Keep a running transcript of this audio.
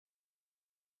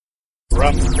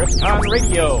From Krypton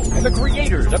Radio and the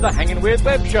creators of the Hangin' With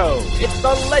web show, it's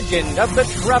the legend of the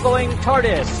Traveling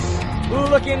Tardis.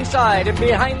 Look inside and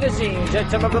behind the scenes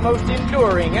at some of the most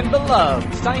enduring and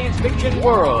beloved science fiction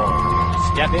worlds.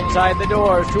 Step inside the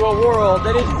doors to a world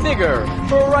that is bigger,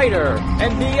 brighter,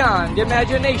 and beyond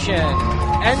imagination.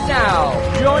 And now,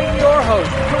 join your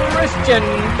host, Christian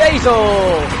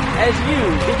Basel, as you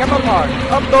become a part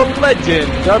of the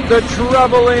legend of the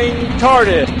Traveling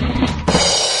Tardis.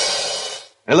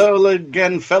 Hello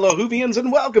again, fellow Whovians, and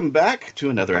welcome back to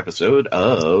another episode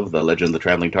of the Legend of the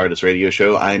Traveling TARDIS radio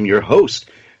show. I'm your host,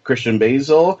 Christian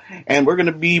Basel, and we're going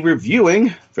to be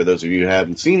reviewing, for those of you who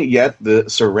haven't seen it yet, the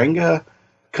Tsuranga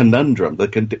Conundrum.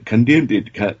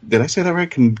 Did I say that right?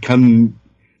 Conundrum.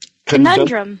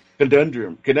 Conundrum.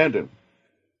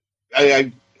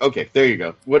 Okay, there you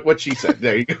go. What she said.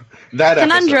 There you go. That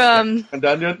Conundrum.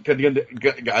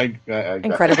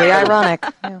 Incredibly ironic.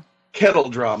 Yeah. Kettle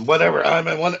drum, whatever.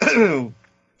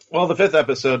 Well, the 5th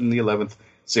episode in the 11th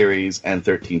series and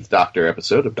 13th Doctor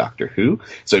episode of Doctor Who.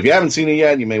 So if you haven't seen it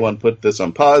yet, you may want to put this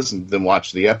on pause and then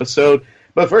watch the episode.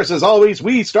 But first, as always,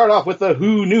 we start off with the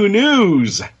Who New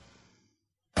News.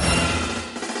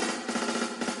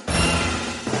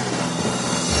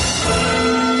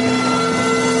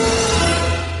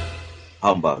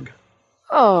 Humbug.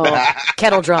 Oh,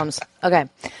 kettle drums. Okay.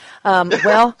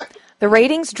 Well, the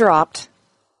ratings dropped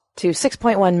to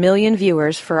 6.1 million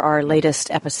viewers for our latest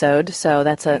episode, so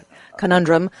that's a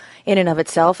conundrum in and of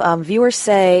itself. Viewers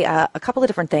say a couple of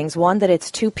different things. One, that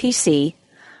it's too PC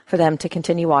for them to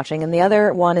continue watching, and the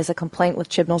other one is a complaint with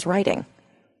Chibnall's writing.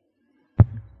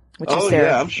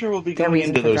 I'm sure we'll be going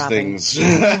into those things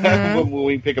when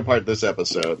we pick apart this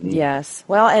episode. Yes.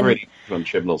 Well, and from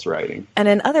Chibnall's writing. And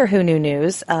in other Who New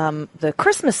news, the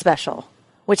Christmas special,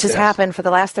 which has happened for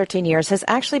the last 13 years, has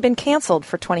actually been canceled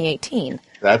for 2018.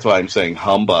 That's why I'm saying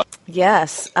humbug.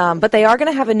 Yes, but they are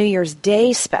going to have a New Year's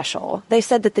Day special. They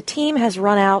said that the team has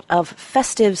run out of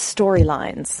festive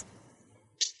storylines.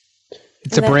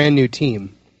 It's a brand new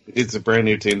team. It's a brand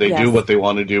new team. They do what they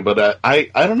want to do, but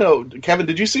I don't know. Kevin,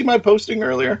 did you see my posting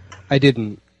earlier? I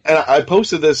didn't. And I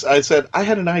posted this. I said, I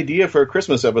had an idea for a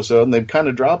Christmas episode, and they've kind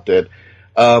of dropped it.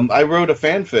 I wrote a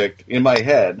fanfic in my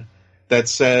head that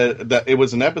said that it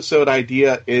was an episode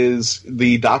idea is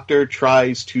the Doctor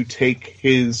tries to take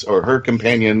his or her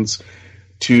companions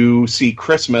to see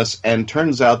Christmas, and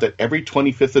turns out that every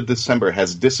 25th of December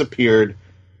has disappeared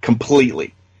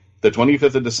completely. The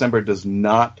 25th of December does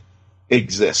not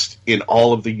exist in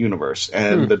all of the universe,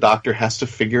 and the Doctor has to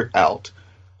figure out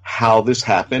how this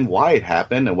happened, why it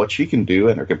happened, and what she can do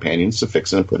and her companions to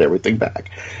fix it and put everything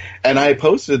back. And I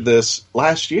posted this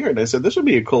last year, and I said this would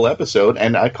be a cool episode,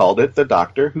 and I called it "The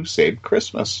Doctor Who Saved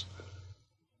Christmas."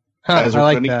 I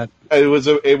like that.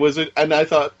 It was, and I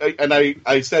thought, and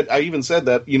I even said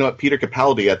that Peter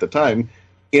Capaldi at the time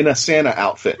in a Santa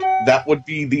outfit. That would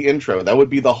be the intro. That would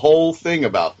be the whole thing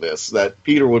about this. That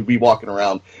Peter would be walking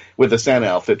around with a Santa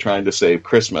outfit trying to save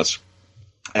Christmas,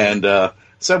 and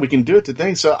said we can do it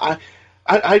today. So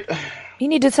I you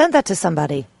need to send that to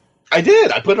somebody. I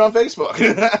did. I put it on Facebook,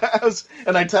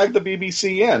 and I tagged the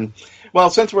BBC in. Well,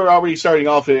 since we're already starting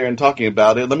off here and talking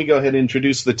about it, let me go ahead and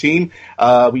introduce the team.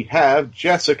 We have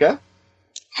Jessica.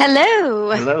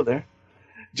 Hello. Hello there.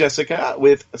 Jessica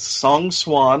with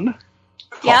SongSwann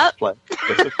Cosplay.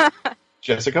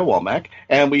 Jessica Womack.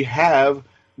 And we have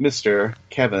Mr.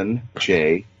 Kevin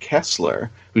J.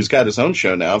 Kessler, who's got his own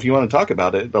show now. If you want to talk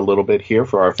about it a little bit here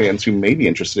for our fans who may be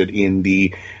interested in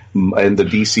the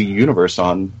DC universe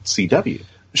on CW.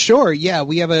 Sure, yeah.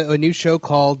 We have a new show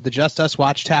called The Just Us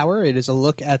Watchtower. It is a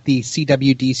look at the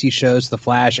CW DC shows, The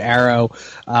Flash, Arrow,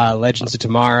 Legends of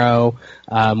Tomorrow.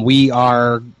 We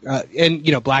are,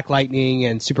 and Black Lightning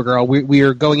and Supergirl. We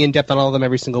are going in depth on all of them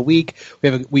every single week.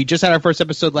 We just had our first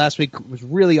episode last week. It was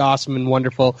really awesome and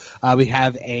wonderful. We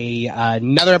have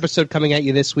another episode coming at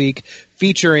you this week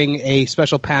featuring a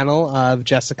special panel of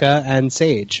Jessica and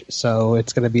Sage. So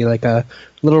it's going to be like a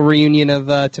little reunion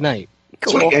of tonight.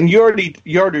 Cool. Sweet. And you already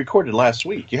recorded last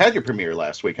week. You had your premiere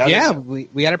last week.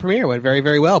 We had a premiere. It went very,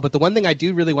 very well. But the one thing I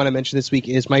do really want to mention this week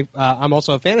is I'm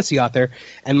also a fantasy author,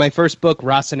 and my first book,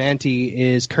 Rocinante,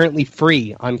 is currently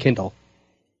free on Kindle.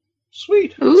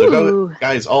 Sweet. Ooh. So go,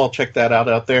 guys, all check that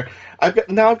out there. I've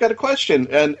got a question,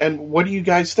 and what do you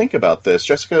guys think about this?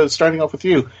 Jessica, starting off with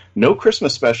you. No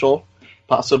Christmas special,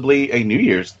 possibly a New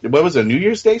Year's. What was it, a New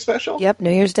Year's Day special? Yep, New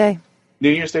Year's Day. New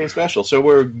Year's Day special. So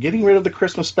we're getting rid of the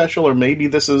Christmas special, or maybe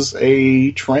this is a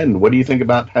trend. What do you think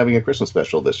about having a Christmas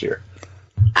special this year?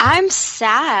 I'm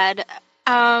sad.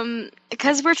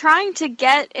 Because we're trying to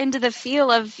get into the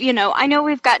feel of, I know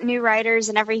we've got new writers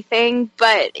and everything,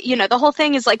 but, the whole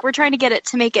thing is like we're trying to get it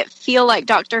to make it feel like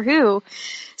Doctor Who,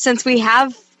 since we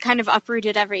have kind of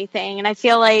uprooted everything. And I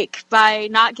feel like by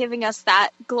not giving us that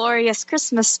glorious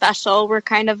Christmas special, we're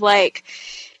kind of like,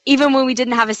 even when we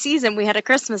didn't have a season, we had a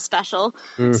Christmas special.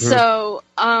 Mm-hmm. So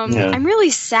I'm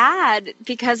really sad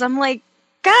because I'm like,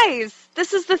 guys,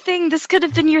 this is the thing. This could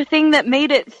have been your thing that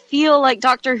made it feel like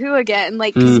Doctor Who again.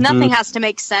 Like, because nothing has to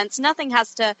make sense. Nothing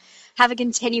has to have a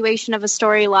continuation of a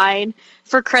storyline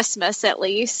for Christmas, at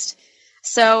least.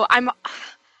 So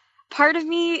part of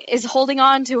me is holding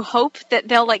on to hope that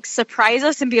they'll like surprise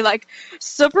us and be like,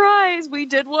 surprise, we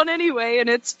did one anyway, and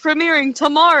it's premiering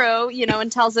tomorrow,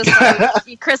 and tells us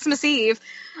like, Christmas Eve.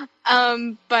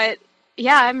 But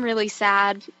yeah, I'm really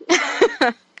sad.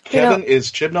 Kevin, is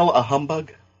Chibnall a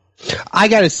humbug? I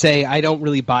gotta say, I don't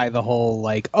really buy the whole,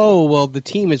 like, oh, well, the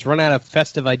team has run out of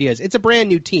festive ideas. It's a brand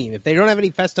new team. If they don't have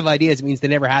any festive ideas, it means they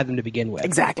never had them to begin with.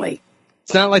 Exactly.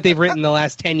 It's not like they've written the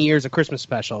last 10 years of Christmas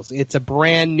specials. It's a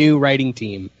brand new writing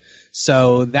team.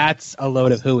 So that's a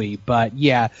load of hooey. But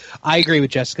yeah, I agree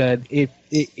with Jessica.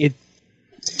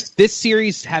 This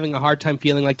series having a hard time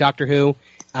feeling like Doctor Who.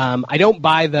 I don't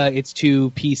buy it's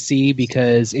too PC,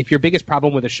 because if your biggest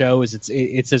problem with a show is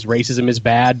it says racism is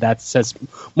bad, that says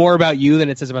more about you than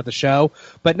it says about the show.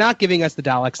 But not giving us the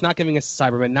Daleks, not giving us the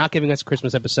Cybermen, not giving us a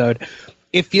Christmas episode,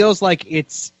 it feels like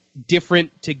it's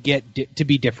different to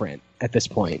be different at this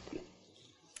point.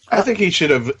 I think he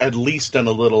should have at least done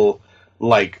a little,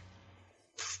 like,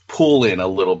 pull in a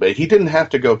little bit. He didn't have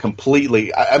to go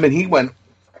completely. I mean, he went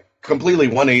completely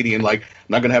 180 and like, I'm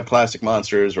not going to have classic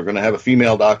monsters. We're going to have a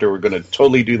female doctor. We're going to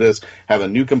totally do this. Have a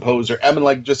new composer. I mean,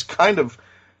 like, just kind of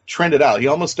trend it out. He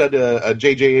almost did a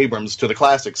J.J. Abrams to the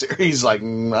classic series. Like,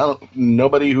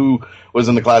 nobody who was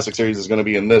in the classic series is going to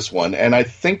be in this one. And I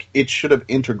think it should have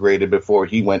integrated before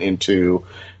he went into,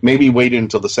 maybe waited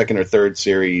until the second or third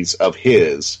series of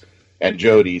his and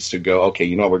Jodie's to go,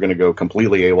 okay, we're going to go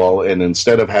completely AWOL, and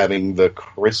instead of having the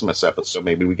Christmas episode,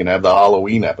 maybe we can have the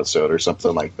Halloween episode or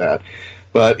something like that.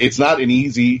 But it's not an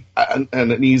easy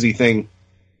thing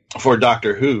for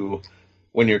Doctor Who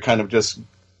when you're kind of just,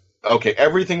 okay,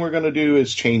 everything we're going to do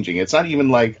is changing. It's not even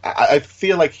like, I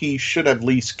feel like he should at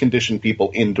least condition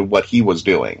people into what he was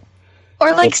doing.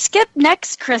 Or like skip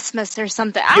next Christmas or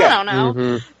something. I don't know.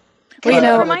 Mm-hmm.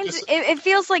 Well, it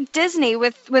feels like Disney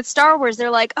with Star Wars. They're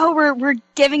like, oh, we're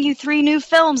giving you 3 new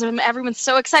films, and everyone's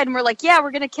so excited. And we're like, yeah, we're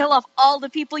going to kill off all the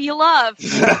people you love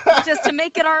just to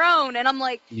make it our own. And I'm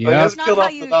like, that's not how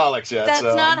you. That's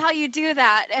not how you do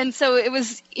that. And so it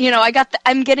was,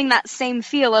 I'm getting that same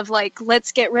feel of like,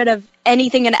 let's get rid of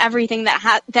anything and everything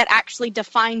that actually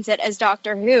defines it as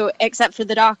Doctor Who, except for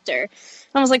the Doctor. And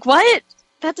I was like, what?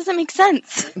 That doesn't make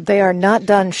sense. They are not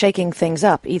done shaking things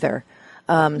up either.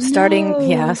 Starting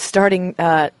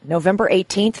November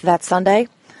 18th, that Sunday,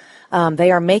 they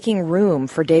are making room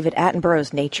for David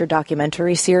Attenborough's nature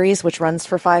documentary series, which runs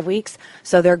for 5 weeks.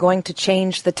 So they're going to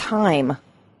change the time,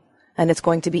 and it's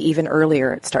going to be even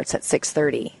earlier. It starts at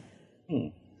 6:30.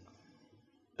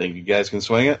 Think you guys can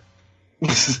swing it?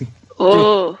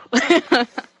 Oh.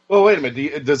 Well, wait a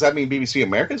minute. Does that mean BBC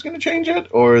America is going to change it,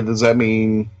 or does that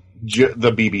mean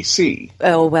the BBC?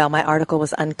 Oh, well, my article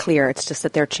was unclear. It's just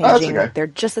that they're changing. Okay.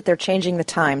 They're changing the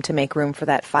time to make room for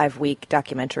that 5-week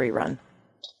documentary run.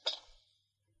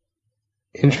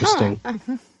 Interesting.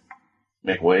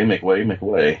 Make way, make way, make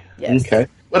way. Yes. Okay.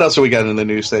 What else have we got in the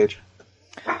news stage?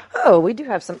 Oh, we do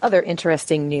have some other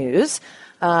interesting news.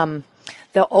 Some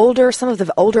of the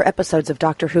older episodes of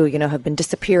Doctor Who, have been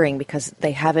disappearing because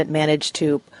they haven't managed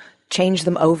to change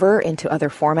them over into other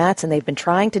formats, and they've been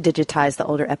trying to digitize the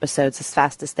older episodes as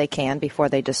fast as they can before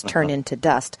they just turn into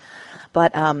dust.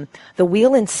 But The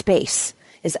Wheel in Space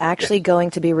is actually going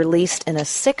to be released in a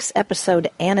 6-episode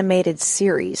animated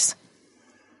series.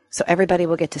 So everybody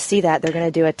will get to see that. They're going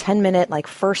to do a 10-minute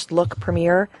first look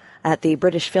premiere at the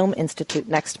British Film Institute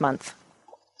next month.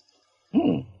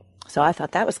 So I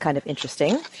thought that was kind of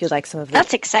interesting. If you like some of that.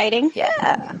 That's exciting.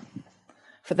 Yeah.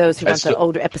 For those who want the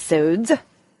older episodes.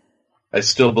 I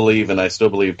still believe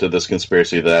to this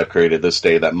conspiracy that I've created this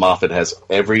day that Moffat has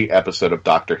every episode of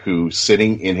Doctor Who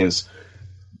sitting in his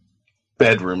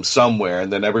bedroom somewhere,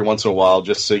 and then every once in a while,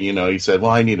 just so you know, he said,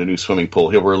 well, I need a new swimming pool.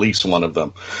 He'll release one of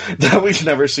them that we've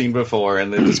never seen before,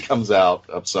 and it just comes out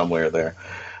up somewhere there.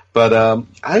 But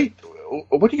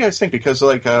what do you guys think? Because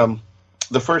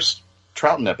the first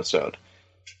Troughton episode,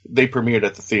 they premiered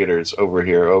at the theaters over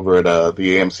here, over at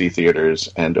the AMC theaters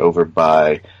and over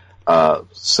by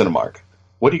Cinemark.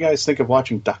 What do you guys think of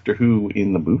watching Doctor Who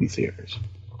in the movie theaters?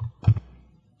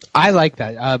 I like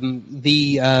that.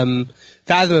 The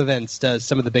Fathom Events does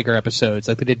some of the bigger episodes.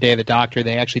 Like they did Day of the Doctor.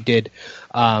 They actually did.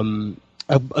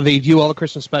 They do all the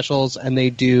Christmas specials, and they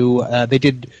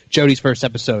did Jodie's first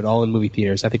episode all in movie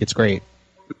theaters. I think it's great.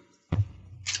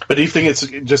 But do you think it's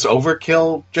just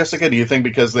overkill, Jessica? Do you think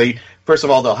because first of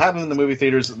all, they'll have them in the movie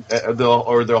theaters,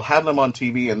 they'll have them on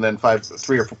TV, and then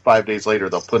 3 or 5 days later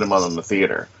they'll put them on in the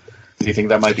theater? Do you think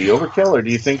that might be overkill, or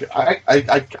do you think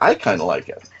I kind of like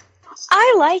it?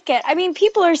 I like it. I mean,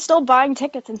 people are still buying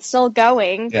tickets and still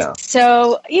going. Yeah.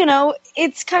 So,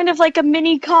 it's kind of like a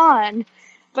mini con,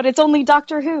 but it's only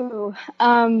Doctor Who.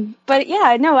 But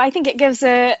yeah, no, I think it gives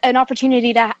an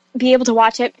opportunity to be able to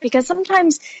watch it, because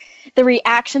sometimes the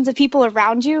reactions of people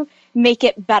around you make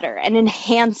it better and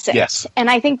enhance it. Yes. And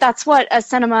I think that's what a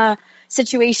cinema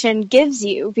situation gives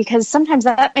you, because sometimes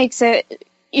that makes it,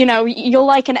 you'll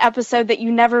like an episode that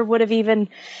you never would have even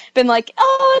been like,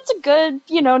 oh, it's a good,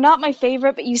 not my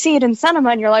favorite, but you see it in cinema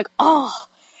and you're like, oh,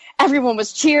 everyone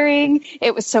was cheering.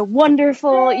 It was so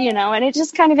wonderful, and it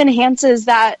just kind of enhances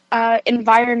that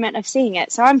environment of seeing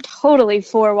it. So I'm totally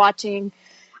for watching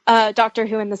Doctor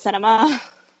Who in the cinema.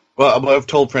 Well, I've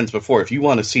told friends before, if you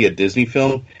want to see a Disney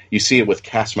film, you see it with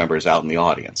cast members out in the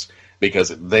audience, because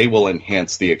they will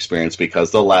enhance the experience,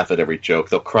 because they'll laugh at every joke,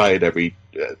 they'll cry at every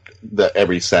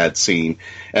sad scene.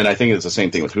 And I think it's the same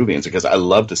thing with Whovians, because I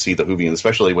love to see the Whovians,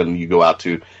 especially when you go out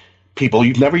to people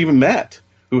you've never even met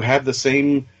who have the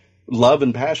same love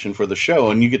and passion for the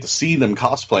show, and you get to see them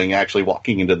cosplaying, actually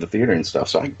walking into the theater and stuff.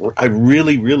 So I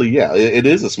really, really, it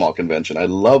is a small convention. I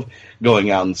love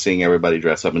going out and seeing everybody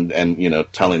dress up and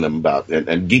telling them about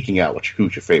and geeking out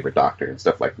who's your favorite Doctor and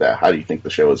stuff like that. How do you think the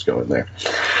show is going there?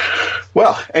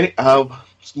 Well,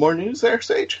 more news there,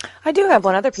 Sage? I do have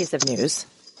one other piece of news.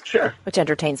 Sure. Which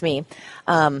entertains me.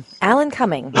 Alan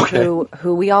Cumming, who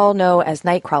we all know as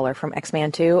Nightcrawler from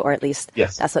X-Men 2, or at least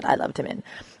that's what I loved him in.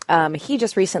 He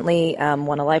just recently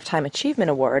won a Lifetime Achievement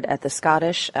Award at the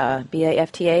Scottish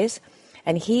BAFTAs,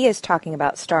 and he is talking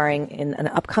about starring in an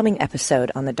upcoming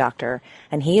episode on The Doctor,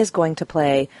 and he is going to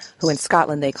play who in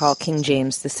Scotland they call King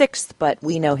James VI, but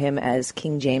we know him as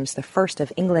King James I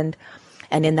of England.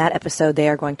 And in that episode, they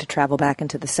are going to travel back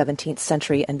into the 17th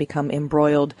century and become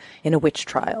embroiled in a witch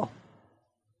trial.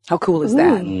 How cool is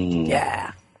that?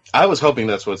 Yeah. I was hoping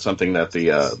that's something that the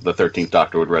 13th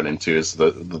Doctor would run into, is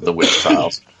the witch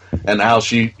trials. And how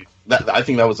I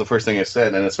think that was the first thing I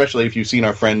said. And especially if you've seen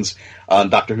our friends on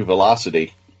Doctor Who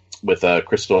Velocity with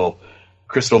Crystal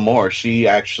Moore, she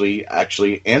actually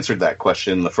answered that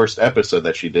question in the first episode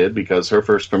that she did, because her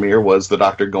first premiere was the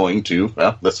Doctor going to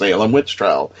the Salem witch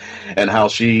trial, and how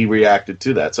she reacted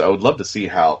to that. So I would love to see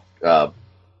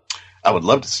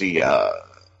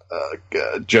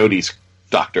Jodie's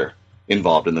Doctor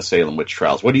involved in the Salem witch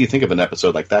trials. What do you think of an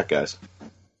episode like that, guys?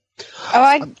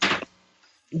 Oh,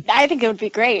 I think it would be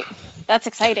great. That's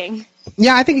exciting.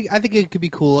 Yeah, I think it could be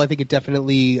cool. I think it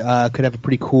definitely could have a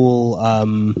pretty cool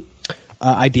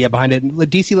idea behind it.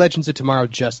 DC Legends of Tomorrow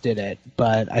just did it,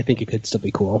 but I think it could still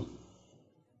be cool.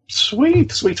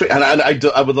 Sweet. And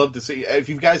I would love to see, if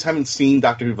you guys haven't seen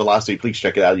Doctor Who Velocity, please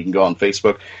check it out. You can go on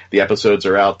Facebook. The episodes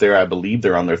are out there. I believe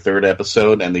they're on their 3rd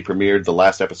episode, and they premiered the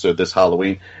last episode this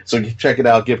Halloween. So check it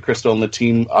out. Give Crystal and the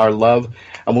team our love.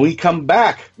 And when we come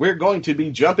back, we're going to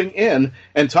be jumping in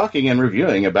and talking and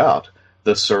reviewing about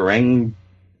the Tsuranga.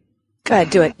 Go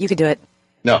ahead, do it. You can do it.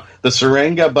 No, the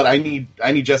Tsuranga, but I need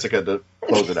Jessica to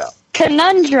close it out.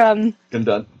 Conundrum.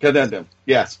 Conundrum.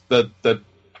 Yes, the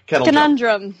kettle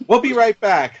Conundrum. Jump. We'll be right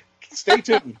back. Stay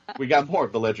tuned. We got more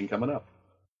of the legend coming up.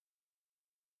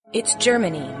 It's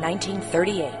Germany,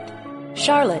 1938.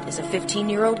 Charlotte is a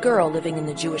 15-year-old girl living in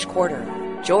the Jewish quarter.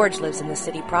 George lives in the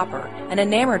city proper, and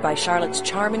enamored by Charlotte's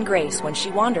charm and grace when she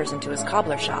wanders into his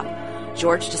cobbler shop,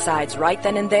 George decides right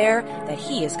then and there that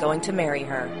he is going to marry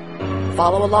her.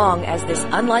 Follow along as this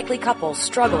unlikely couple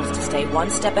struggles to stay one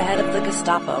step ahead of the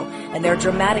Gestapo and their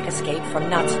dramatic escape from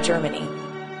Nazi Germany.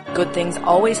 Good Things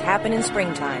Always Happen in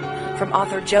Springtime, from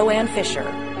author Joanne Fisher,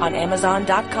 on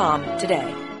Amazon.com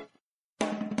today.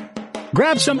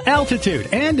 Grab some altitude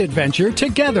and adventure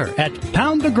together at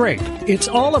Pound the Grape. It's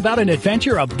all about an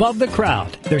adventure above the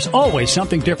crowd. There's always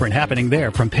something different happening there,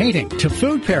 from painting to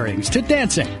food pairings to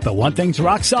dancing. But one thing's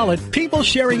rock solid, people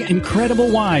sharing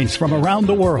incredible wines from around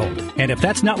the world. And if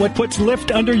that's not what puts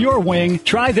Lift under your wing,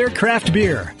 try their craft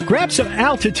beer. Grab some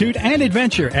altitude and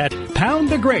adventure at Pound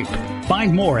the Grape.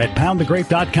 Find more at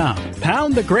poundthegrape.com.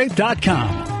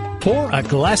 Poundthegrape.com. Pour a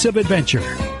glass of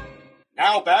adventure.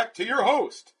 Now back to your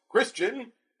host,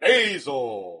 Christian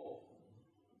Basel.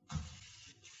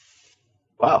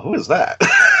 Wow, who is that?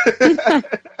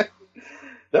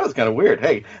 That was kind of weird.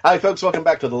 Hey, hi, folks. Welcome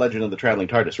back to the Legend of the Traveling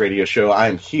Tardis radio show.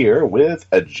 I'm here with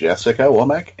Jessica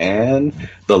Womack and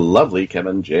the lovely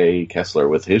Kevin J. Kessler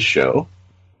with his show.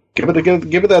 Give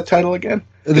it that title again.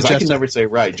 Because I can never say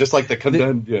right. Just like the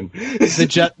Conundrum.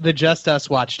 The Just Us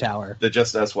Watchtower. The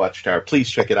Just Us Watchtower.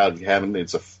 Please check it out if you haven't.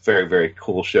 It's a very, very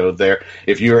cool show there.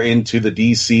 If you're into the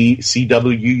DC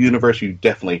CW universe, you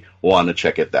definitely want to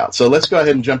check it out. So let's go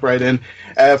ahead and jump right in.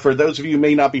 For those of you who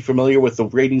may not be familiar with the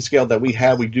rating scale that we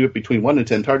have, we do it between 1 and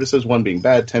 10 TARDISes, 1 being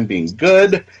bad, 10 being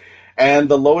good. And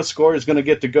the lowest score is going to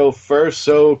get to go first.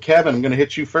 So, Kevin, I'm going to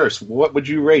hit you first. What would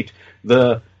you rate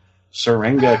the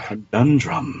Tsuranga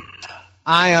Conundrum?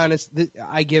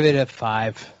 I give it a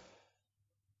 5.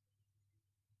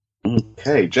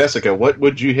 Okay, Jessica, what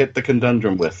would you hit the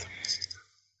Conundrum with?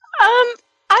 I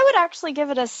would actually give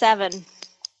it a 7.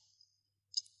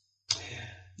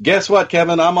 Guess what,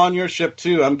 Kevin? I'm on your ship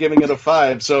too. I'm giving it a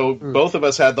 5. So both of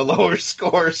us had the lower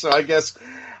score. So I guess,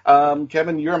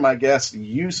 Kevin, you're my guest.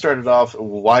 You started off.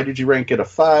 Why did you rank it a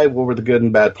 5? What were the good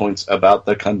and bad points about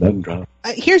the Conundrum?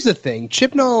 Here's the thing.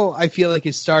 Chibnall, I feel like,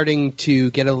 is starting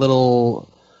to get a little...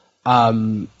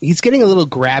 he's getting a little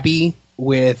grabby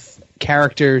with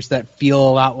characters that feel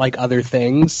a lot like other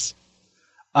things.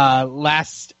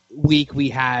 Last week we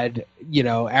had,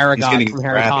 Aragog from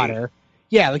Harry Potter.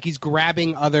 Yeah, like he's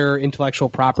grabbing other intellectual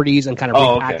properties and kind of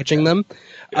repackaging them.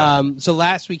 Yeah. So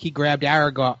last week he grabbed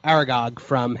Aragog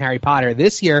from Harry Potter.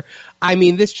 This year,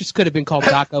 this just could have been called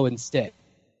Rocco and Stitch.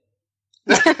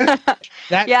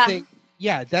 It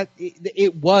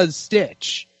was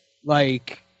Stitch.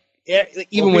 Like,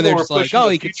 even when they're just like,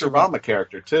 he could survive. A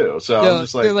character too. So I'm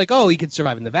just like, they're like, he could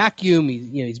survive in the vacuum.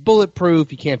 He's bulletproof.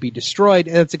 He can't be destroyed.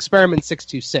 And it's Experiment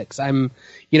 626. My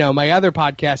other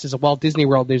podcast is a Walt Disney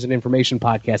World News and Information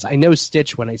podcast. I know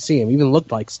Stitch when I see him. He even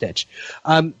looked like Stitch.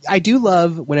 I do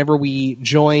love whenever we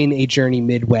join a journey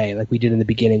midway, like we did in the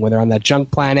beginning, when they're on that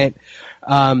junk planet.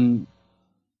 Taking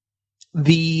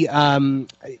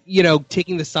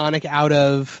the Sonic out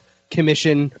of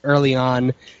commission early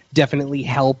on definitely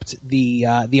helped the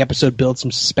episode build some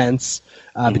suspense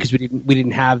because we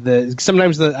didn't have I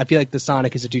feel like the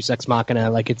Sonic is a Deus Ex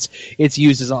Machina, like it's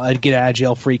used as a get out of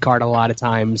jail free card a lot of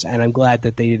times, and I'm glad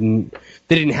that they didn't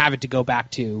have it to go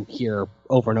back to here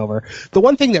over and over. The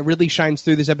one thing that really shines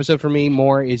through this episode for me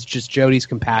more is just Jodie's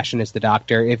compassion as the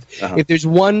Doctor. If there's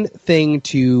one thing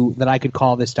that I could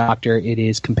call this Doctor, it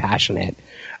is compassionate.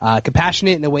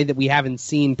 Compassionate in a way that we haven't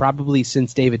seen probably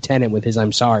since David Tennant with his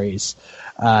I'm Sorries.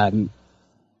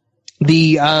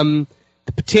 The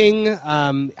Pating,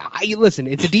 listen,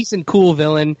 it's a decent, cool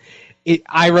villain.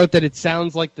 I wrote that it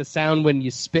sounds like the sound when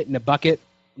you spit in a bucket,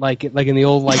 like in the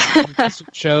old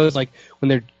shows, like when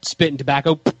they're spitting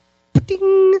tobacco.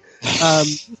 Pating.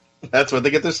 That's where they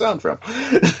get their sound from.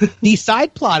 The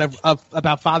side plot of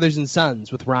about fathers and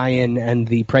sons with Ryan and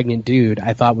the pregnant dude,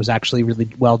 I thought was actually really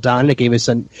well done. It gave us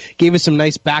some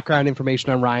nice background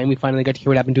information on Ryan. We finally got to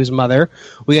hear what happened to his mother.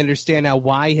 We understand now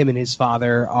why him and his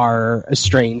father are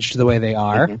estranged the way they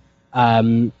are.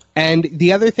 Mm-hmm. And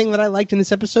the other thing that I liked in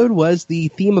this episode was the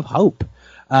theme of hope.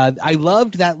 I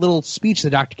loved that little speech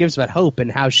the Doctor gives about hope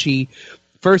and how she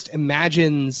first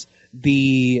imagines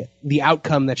the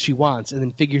outcome that she wants and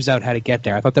then figures out how to get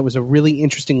there. I thought that was a really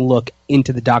interesting look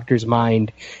into the Doctor's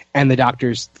mind and the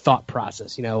Doctor's thought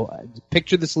process.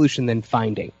 Picture the solution, then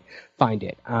find it.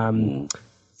 I'm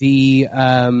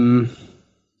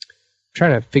trying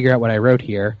to figure out what I wrote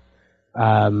here.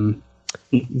 I don't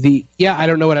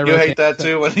know what I wrote. You hate that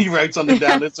too when he writes something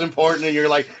down. It's important, and you're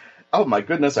like, oh my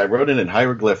goodness, I wrote it in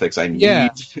hieroglyphics. I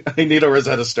need a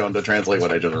Rosetta Stone to translate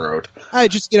what I just wrote.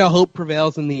 Hope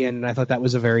prevails in the end, and I thought that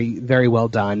was a very, very well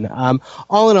done.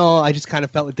 All in all, I just kind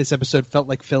of felt like this episode felt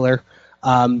like filler.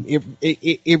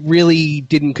 It really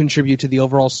didn't contribute to the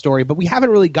overall story, but we haven't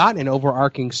really gotten an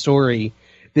overarching story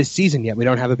this season yet. We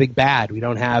don't have a big bad. We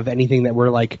don't have anything that we're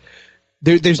like...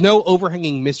 There's no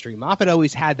overhanging mystery. Moffat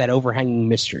always had that overhanging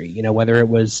mystery, whether it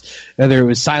was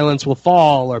Silence Will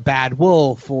Fall or Bad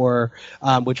Wolf or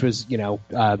which was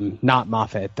not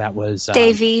Moffat. That was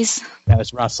Davies. That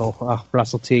was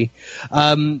Russell T.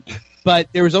 But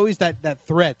there was always that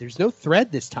thread. There's no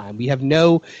thread this time. We have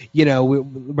no,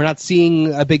 we're not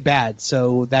seeing a big bad.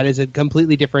 So that is a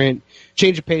completely different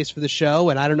change of pace for the show,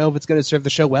 and I don't know if it's going to serve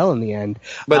the show well in the end.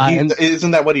 But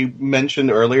isn't that what he mentioned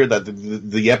earlier, that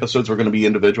the episodes were going to be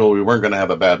individual? We weren't going to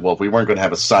have a Bad Wolf. We weren't going to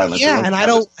have a Silence. Yeah, and I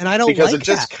don't because like it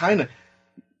just that. kind of.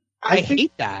 I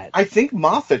hate that. I think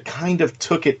Moffat kind of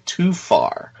took it too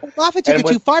far. Well, Moffat took it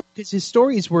too far because his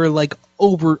stories were like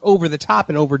over the top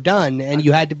and overdone, and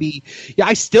you had to be. Yeah,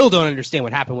 I still don't understand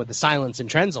what happened with the Silence and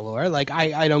Trenzalore. Like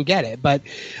I don't get it, but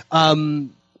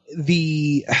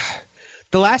the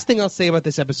last thing I'll say about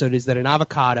this episode is that an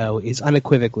avocado is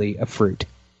unequivocally a fruit.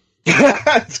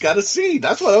 It's got a seed.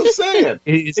 That's what I was saying.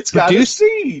 It's got a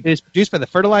seed. It is produced by the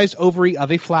fertilized ovary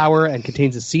of a flower and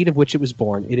contains the seed of which it was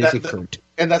born. It is a fruit.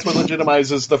 And that's what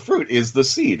legitimizes the fruit, is the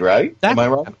seed, right? Am I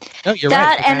wrong? No, you're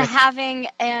that right. And having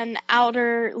an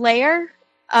outer layer.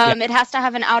 It has to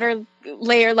have an outer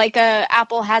layer, like a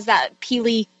apple has that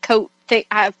peely coat thing.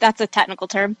 That's a technical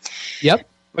term. Yep.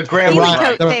 But Graham was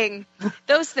right. Thing.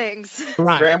 Those things.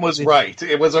 Graham was right.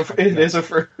 It is a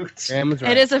fruit. Graham was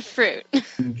right. It is a fruit.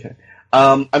 Okay.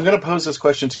 I'm going to pose this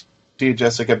question to you,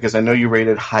 Jessica, because I know you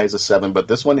rated high as a 7, but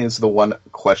this one is the one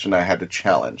question I had to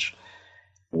challenge.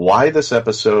 Why this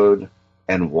episode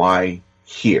and why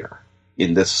here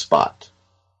in this spot?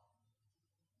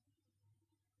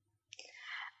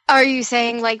 Are you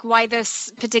saying, like, why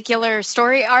this particular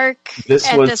story arc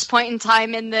this point in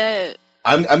time in the...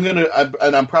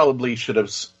 I probably should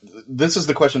have... This is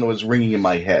the question that was ringing in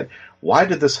my head. Why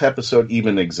did this episode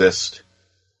even exist?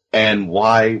 And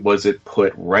why was it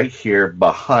put right here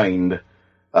behind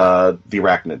the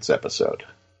Arachnids episode?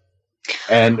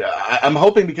 And I'm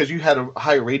hoping, because you had a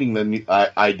higher rating than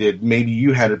I did, maybe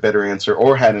you had a better answer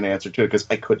or had an answer to it, because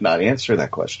I could not answer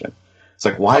that question. It's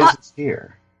like, why is it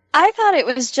here? I thought it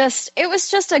was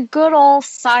just a good old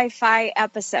sci-fi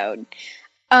episode.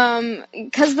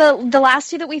 Because the last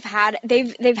two that we've had,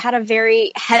 they've had a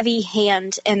very heavy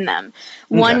hand in them.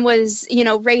 Okay. One was,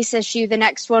 race issue. The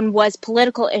next one was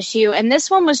political issue. And this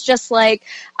one was just like,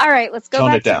 all right, let's go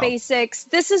back to basics.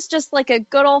 This is just like a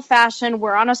good old fashioned,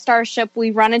 we're on a starship,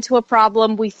 we run into a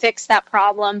problem, we fix that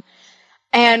problem,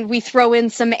 and we throw in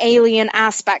some alien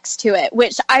aspects to it,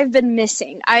 which I've been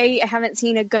missing. I haven't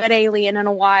seen a good alien in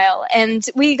a while. And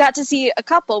we got to see a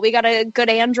couple. We got a good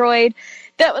android.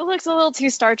 That looks a little too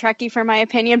Star Trek-y for my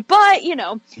opinion, but,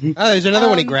 Oh, there's another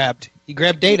one he grabbed. He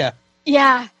grabbed Data.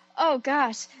 Yeah. Oh,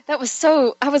 gosh. That was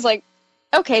so... I was like,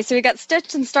 okay, so we got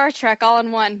Stitch and Star Trek all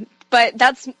in one. But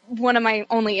that's one of my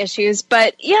only issues.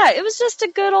 But, yeah, it was just a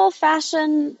good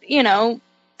old-fashioned,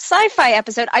 sci-fi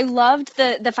episode. I loved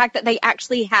the fact that they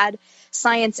actually had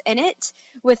science in it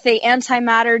with the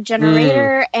antimatter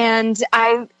generator, and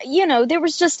there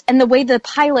was just, and the way the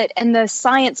pilot and the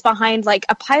science behind like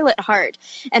a pilot heart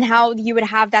and how you would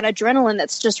have that adrenaline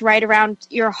that's just right around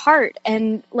your heart,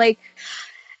 and like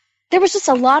there was just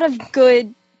a lot of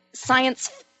good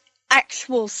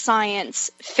actual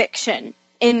science fiction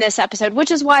in this episode, which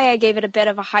is why I gave it a bit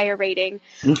of a higher rating.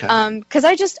 Okay. Because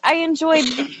I enjoyed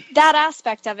that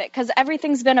aspect of it, because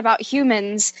everything's been about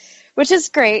humans, which is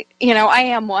great. I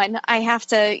am one. I have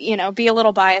to, be a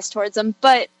little biased towards them,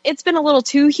 but it's been a little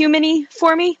too human-y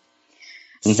for me.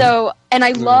 Mm-hmm. So, and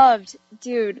I loved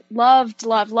the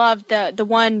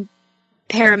one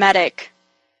paramedic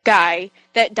guy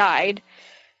that died.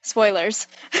 Spoilers.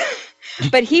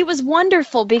 But he was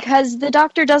wonderful, because the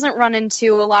doctor doesn't run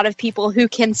into a lot of people who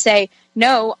can say,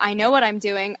 no, I know what I'm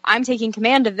doing. I'm taking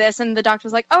command of this. And the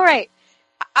doctor's like, all right,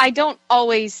 I don't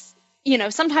always,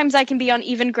 sometimes I can be on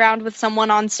even ground with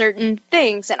someone on certain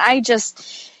things. And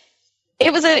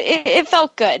it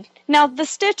felt good. Now, the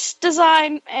Stitch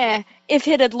design, if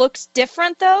it had looked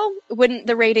different, though, wouldn't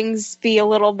the ratings be a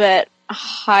little bit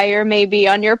higher maybe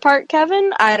on your part,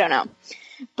 Kevin? I don't know.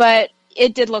 But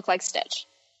it did look like Stitch.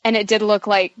 And it did look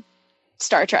like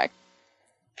Star Trek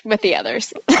with the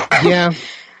others. Yeah.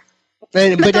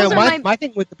 But my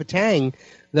thing with the Patang,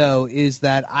 though, is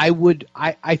that I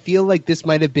feel like this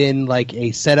might have been like a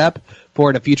setup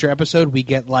for in a future episode we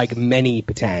get like many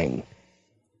Patang.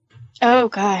 Oh,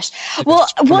 gosh. Well,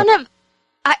 one of...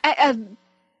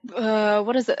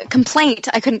 what is it? Complaint.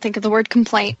 I couldn't think of the word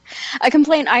complaint. A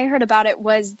complaint I heard about it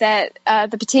was that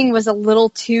the Patang was a little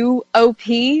too OP.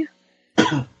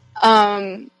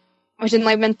 Which in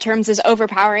layman terms is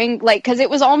overpowering, because it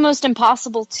was almost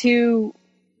impossible to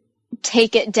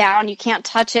take it down. You can't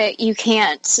touch it. You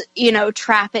can't,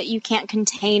 trap it. You can't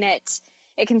contain it.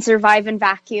 It can survive in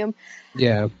vacuum.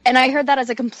 Yeah. And I heard that as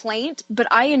a complaint, but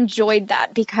I enjoyed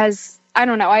that because, I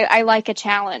don't know, I like a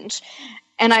challenge.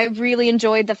 And I really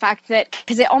enjoyed the fact that,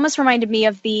 because it almost reminded me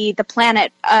of the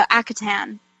planet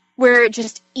Akatan, where it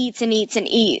just eats and eats and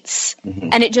eats,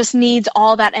 and it just needs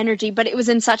all that energy, but it was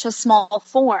in such a small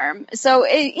form. So,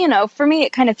 for me,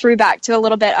 it kind of threw back to a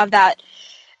little bit of that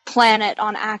planet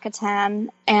on Akatan,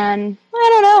 and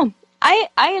I don't know.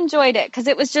 I enjoyed it, because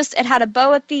it had a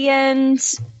bow at the end,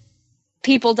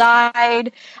 people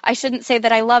died. I shouldn't say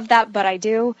that I love that, but I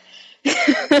do.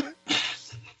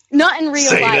 Not in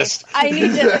real life. I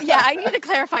need to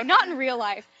clarify, not in real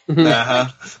life. Uh-huh.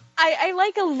 I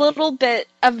like a little bit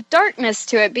of darkness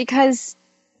to it, because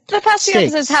The past few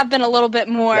Stakes. episodes have been a little bit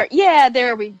more. Yeah,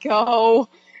 there we go.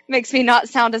 Makes me not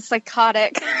sound as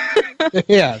psychotic.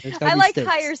 Yeah, there's gotta I be like stakes.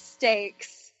 higher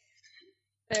stakes.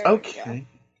 There we go. Okay.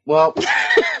 Well, no,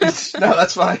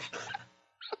 that's fine.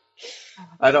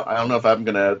 I don't know if I'm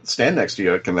gonna stand next to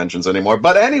you at conventions anymore.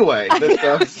 But anyway,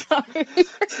 Sorry.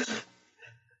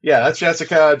 yeah, that's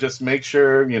Jessica. Just make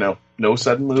sure no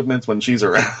sudden movements when she's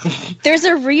around. There's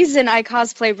a reason I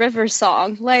cosplay River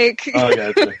Song. Like, Oh,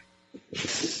 gotcha.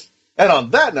 And on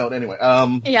that note, anyway,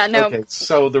 yeah, no. Okay,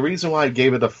 so the reason why I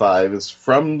gave it a 5 is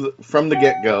from the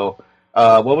get-go.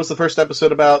 What was the first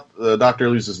episode about? The Doctor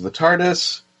loses the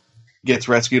TARDIS, gets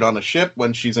rescued on a ship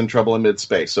when she's in trouble in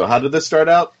mid-space. So how did this start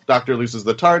out? Doctor loses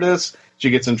the TARDIS, she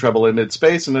gets in trouble in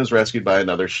mid-space, and is rescued by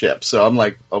another ship. So I'm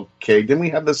like, okay, didn't we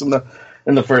have this in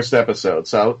the first episode?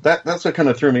 So that's what kind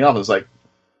of threw me off. It was like,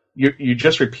 you're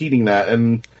just repeating that,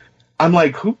 and I'm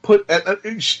like, who put?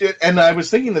 And I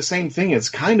was thinking the same thing. It's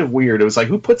kind of weird. It was like,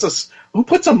 who puts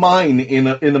a mine in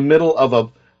the middle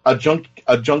of a junk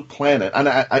planet? And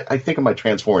I think of my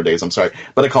Transformer days. I'm sorry,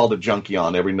 but I called it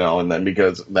Junkion every now and then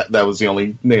because that was the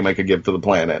only name I could give to the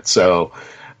planet. So,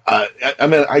 I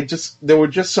mean, there were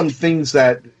just some things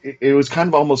that it was kind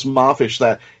of almost moffish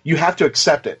that you have to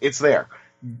accept it. It's there,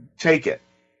 take it.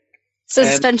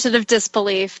 Suspension of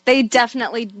disbelief. They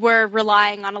definitely were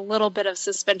relying on a little bit of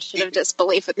suspension of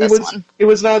disbelief with this one. It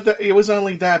was not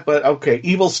only that, but okay,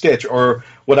 evil Stitch, or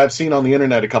what I've seen on the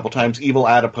internet a couple times, evil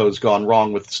adipose gone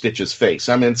wrong with Stitch's face.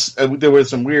 I mean, there were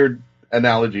some weird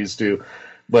analogies too,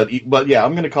 but yeah,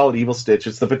 I'm going to call it evil Stitch.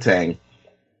 It's the Patang,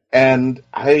 and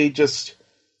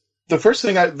the first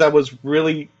thing that was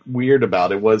really weird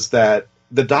about it was that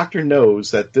the Doctor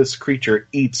knows that this creature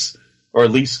eats, or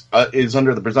at least is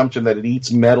under the presumption that it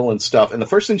eats metal and stuff. And the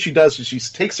first thing she does is she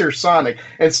takes her Sonic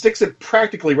and sticks it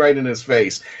practically right in his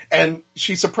face. And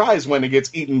she's surprised when it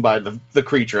gets eaten by the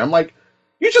creature. I'm like,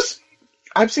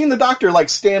 I've seen the Doctor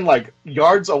stand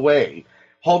yards away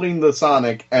holding the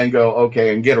Sonic and go,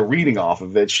 okay, and get a reading off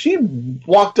of it. She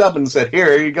walked up and said,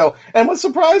 here you go. And was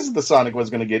surprised that the Sonic was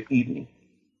going to get eaten.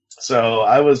 So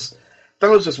that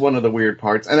was just one of the weird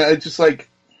parts. And I just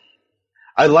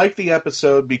I like the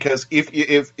episode because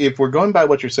if we're going by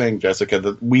what you're saying, Jessica,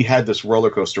 that we had this roller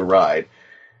coaster ride,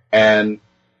 and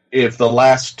if the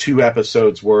last 2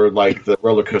 episodes were like the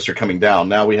roller coaster coming down,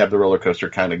 now we have the roller coaster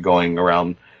kind of going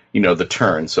around, the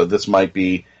turn. So this might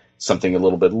be something a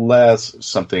little bit less,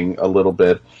 something a little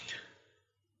bit.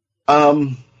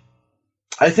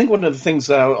 I think one of the things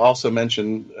that I also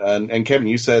mentioned, and Kevin,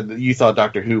 you said that you thought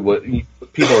Doctor Who,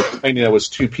 people are complaining that was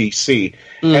too PC.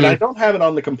 Mm-hmm. And I don't have it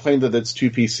on the complaint that it's too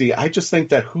PC. I just think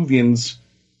that Whovians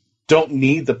don't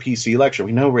need the PC lecture.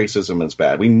 We know racism is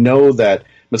bad. We know that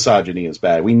misogyny is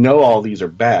bad. We know all these are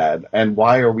bad. And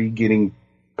why are we getting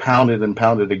pounded and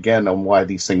pounded again on why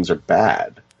these things are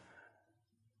bad?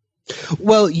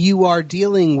 Well, you are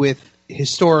dealing with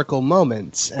historical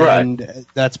moments, and right.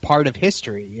 That's part of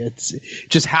history. It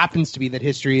just happens to be that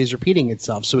history is repeating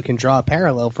itself, so we can draw a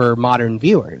parallel for modern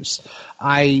viewers.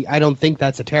 I don't think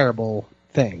that's a terrible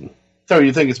thing. So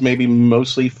you think it's maybe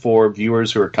mostly for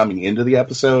viewers who are coming into the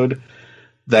episode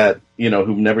that, who've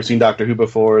never seen Doctor Who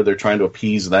before, they're trying to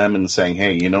appease them and saying,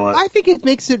 hey, you know what? I think it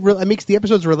makes it makes the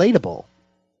episodes relatable.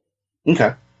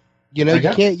 Okay.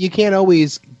 You can't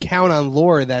always count on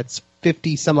lore that's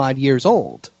 50 some odd years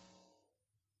old.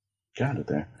 Got it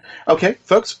there. Okay,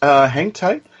 folks, hang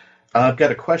tight. I've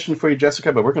got a question for you,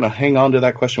 Jessica, but we're going to hang on to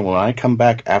that question when I come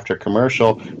back after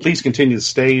commercial. Please continue to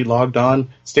stay logged on,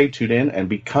 stay tuned in, and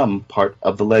become part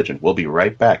of the legend. We'll be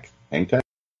right back. Hang tight.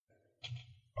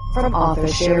 From author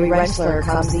Sherry Rensler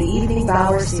comes the Evening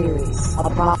Bower series, a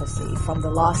prophecy from the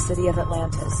lost city of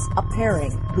Atlantis, a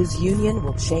pairing whose union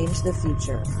will change the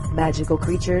future. Magical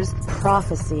creatures,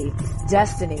 prophecy,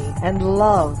 destiny, and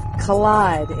love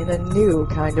collide in a new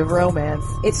kind of romance.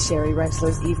 It's Sherry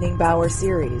Rensler's Evening Bower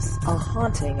series, a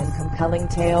haunting and compelling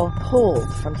tale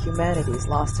pulled from humanity's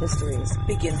lost histories.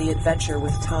 Begin the adventure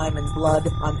with time and blood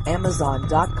on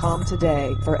Amazon.com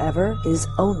today. Forever is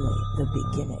only the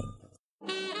beginning.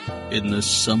 In the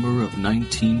summer of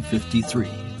 1953,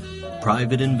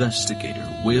 private investigator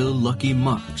Will Lucky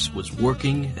Marks was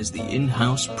working as the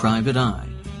in-house private eye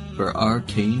for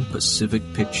Arcane Pacific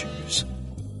Pictures.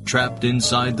 Trapped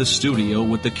inside the studio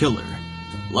with the killer,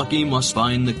 Lucky must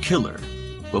find the killer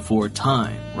before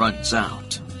time runs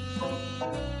out.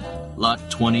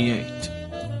 Lot 28.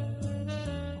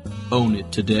 Own it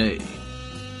today.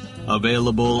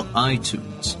 Available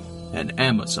iTunes and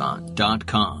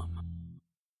Amazon.com.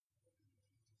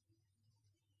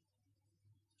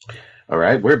 All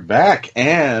right, we're back,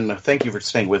 and thank you for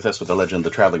staying with us with the Legend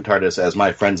of the Traveling Tardis as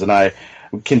my friends and I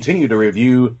continue to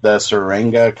review the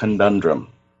Tsuranga Conundrum.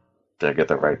 Did I get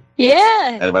that right?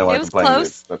 Yeah. Anybody want it was to complain?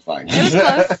 close. That's fine. It was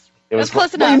close. It was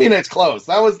close What do you enough. mean it's close?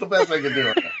 That was the best I could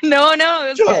do. No,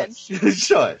 it was good.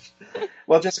 Shush.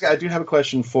 Well, Jessica, I do have a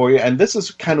question for you, and this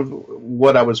is kind of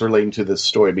what I was relating to this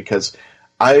story, because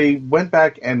I went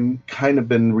back and kind of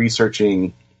been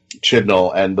researching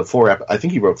Chibnall and I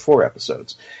think he wrote 4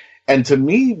 episodes. And to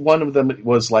me, one of them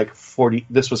was like 40.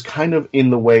 This was kind of in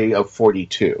the way of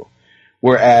 42.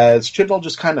 Whereas Chibnall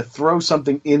just kind of throws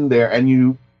something in there,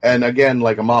 and again,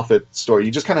 like a Moffat story,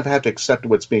 you just kind of have to accept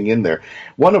what's being in there.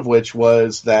 One of which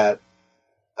was that,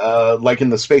 like in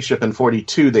the spaceship in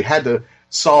 42, they had to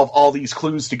solve all these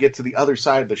clues to get to the other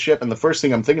side of the ship. And the first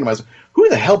thing I'm thinking about is, who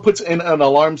the hell puts in an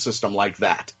alarm system like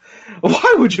that?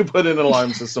 Why would you put in an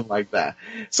alarm system like that?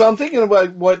 So I'm thinking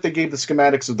about what they gave the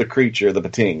schematics of the creature, the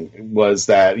Pating, was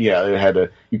that,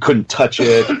 you couldn't touch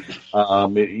it.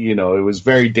 It was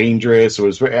very dangerous.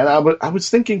 And I was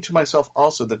thinking to myself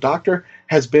also, the Doctor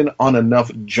has been on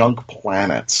enough junk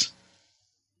planets,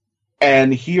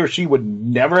 and he or she would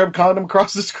never have come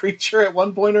across this creature at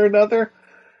one point or another.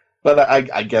 But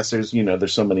I guess there's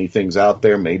so many things out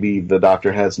there. Maybe the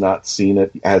Doctor has not seen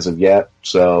it as of yet.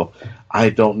 So I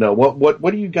don't know.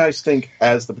 What do you guys think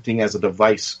as the Pating as a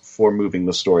device for moving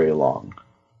the story along?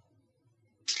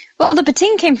 Well, the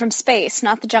Pating came from space,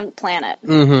 not the junk planet.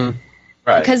 Mm-hmm.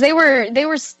 Right. Because they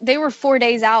were 4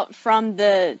 days out from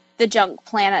the junk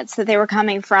planets that they were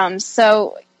coming from.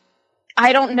 So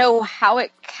I don't know how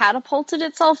it catapulted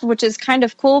itself, which is kind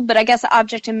of cool, but I guess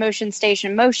object in motion stays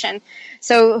in motion.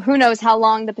 So who knows how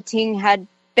long the Pating had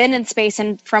been in space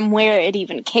and from where it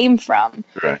even came from.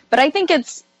 Right. But I think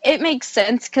it makes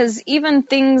sense, because even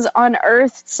things on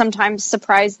Earth sometimes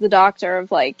surprise the Doctor,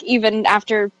 of like, even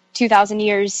after 2,000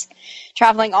 years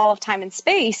traveling all of time in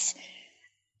space,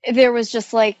 there was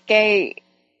just like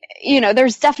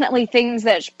there's definitely things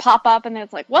that pop up and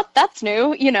it's like, what? That's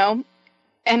new,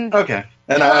 And okay,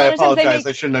 and I apologize.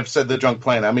 I shouldn't have said the junk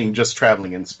planet. I mean, just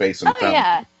traveling in space and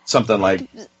something like.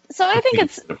 So I think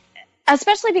it's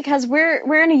especially because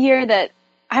we're in a year that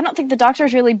I don't think the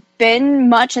Doctor's really been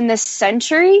much in this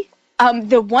century.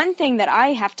 The one thing that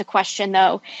I have to question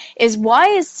though is, why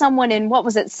is someone in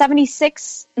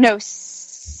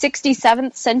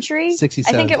 67th century? 67th,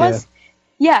 I think it was.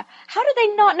 Yeah. How did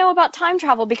they not know about time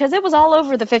travel? Because it was all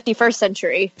over the 51st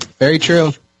century. Very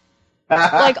true.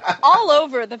 Like all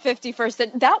over the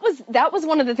 51st. That was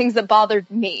one of the things that bothered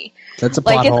me. That's a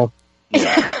plot hole.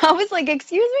 Yeah. I was like,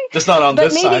 excuse me? Just not on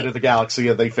this side of the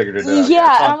galaxy. They figured it out.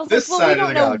 Yeah, I was like, well, we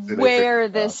don't know where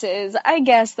this is. I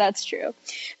guess that's true.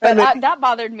 But that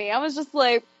bothered me. I was just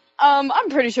like, I'm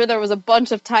pretty sure there was a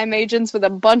bunch of time agents with a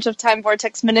bunch of time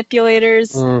vortex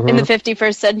manipulators in the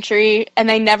 51st century, and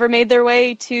they never made their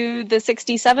way to the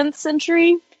 67th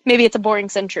century. Maybe it's a boring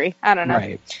century. I don't know.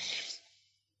 Right.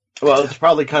 Well, it's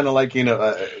probably kind of like, in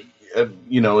our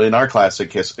in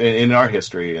our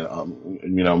history,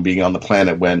 being on the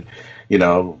planet when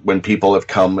people have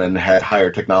come and had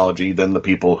higher technology than the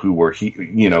people who were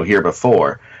here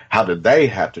before. How did they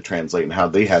have to translate and how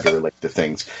they had to relate to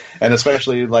things? And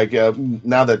especially like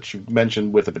now that you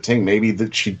mentioned with the Pating, maybe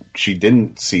that she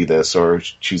didn't see this, or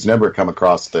she's never come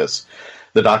across this.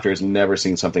 The Doctor has never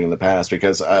seen something in the past,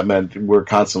 because we're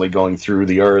constantly going through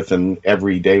the Earth, and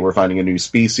every day we're finding a new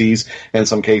species. In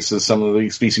some cases, some of the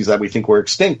species that we think were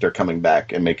extinct are coming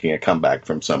back and making a comeback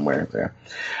from somewhere there.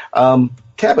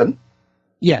 Kevin?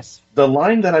 Yes. The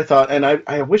line that I thought, and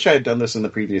I wish I had done this in the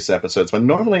previous episodes, but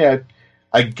normally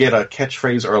I get a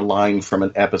catchphrase or a line from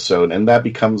an episode, and that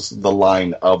becomes the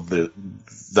line of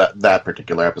that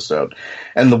particular episode.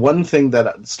 And the one thing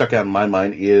that stuck out in my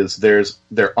mind is there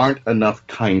aren't enough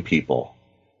kind people.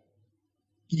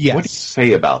 Yes. What do you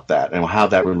say about that, and how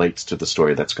that relates to the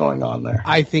story that's going on there?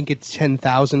 I think it's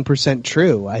 10,000%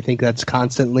 true. I think that's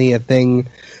constantly a thing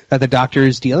that the Doctor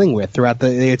is dealing with throughout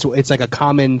it's like a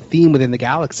common theme within the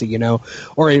galaxy, or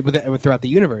throughout the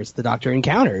universe. The Doctor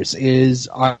encounters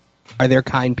are there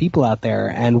kind people out there,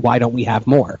 and why don't we have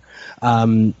more?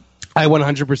 I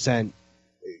 100%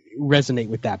 resonate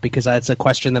with that, because that's a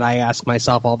question that I ask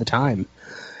myself all the time.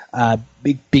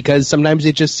 Because sometimes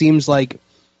it just seems like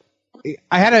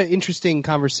I had an interesting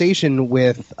conversation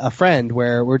with a friend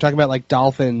where we were talking about like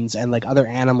dolphins and like other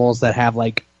animals that have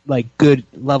like good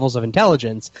levels of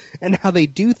intelligence, and how they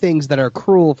do things that are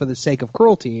cruel for the sake of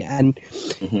cruelty. And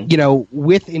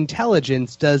with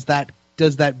intelligence, does that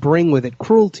bring with it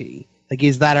cruelty? Like,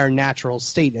 is that our natural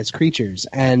state as creatures?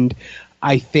 And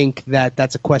I think that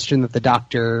that's a question that the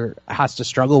Doctor has to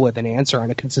struggle with and answer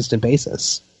on a consistent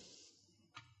basis.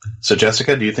 So,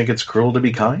 Jessica, do you think it's cruel to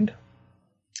be kind?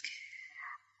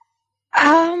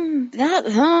 I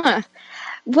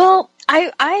Well,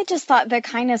 I just thought that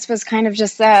kindness was kind of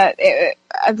just a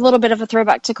little bit of a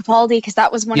throwback to Capaldi, because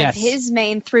that was one of his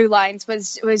main through lines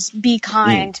was be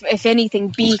kind. If anything,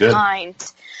 be kind.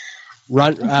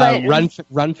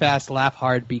 Run fast, laugh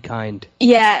hard, be kind.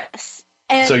 Yes.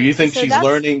 And so you think she's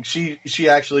learning? She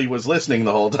actually was listening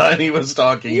the whole time he was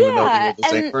talking, even though they were the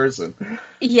same person.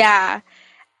 Yeah.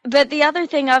 But the other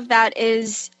thing of that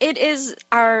is, it is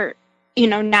our,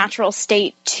 natural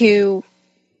state to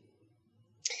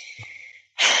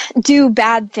do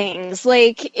bad things.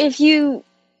 Like, if you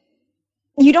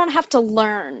don't have to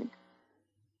learn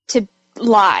to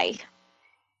lie.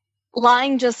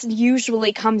 Lying just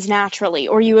usually comes naturally,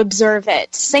 or you observe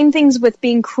it. Same things with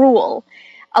being cruel.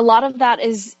 A lot of that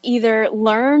is either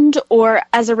learned or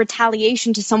as a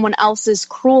retaliation to someone else's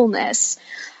cruelness.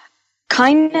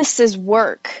 Kindness is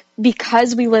work,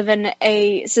 because we live in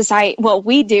a society, well,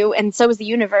 we do, and so is the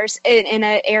universe, in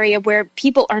an area where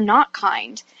people are not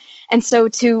kind. And so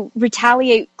to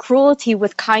retaliate cruelty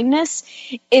with kindness,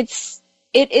 it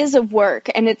is a work,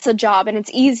 and it's a job, and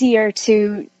it's easier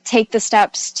to take the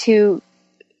steps to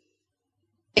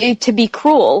be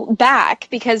cruel back,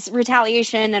 because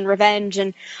retaliation and revenge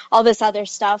and all this other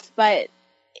stuff. But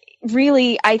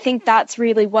really, I think that's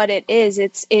really what it is.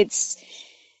 It's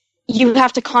you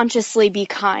have to consciously be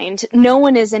kind. No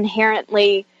one is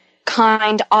inherently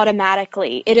kind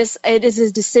automatically. It is a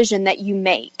decision that you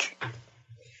make.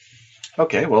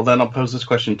 Okay, well then I'll pose this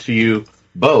question to you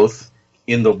both.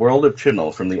 In the world of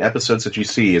Chibnall, from the episodes that you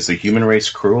see, is the human race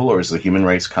cruel or is the human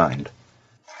race kind?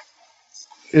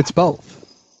 It's both.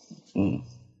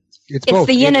 It's both.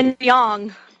 The yin and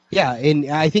yang. Yeah, and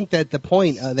I think that the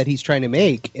point that he's trying to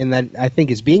make, and that I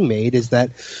think is being made, is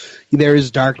that there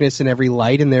is darkness in every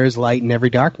light, and there is light in every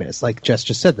darkness. Like Jess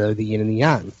just said, the yin and the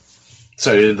yang.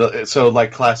 So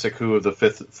like classic Who of the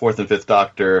fourth and fifth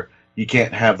Doctor, you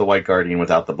can't have the White Guardian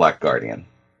without the Black Guardian.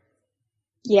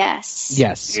 Yes.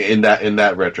 In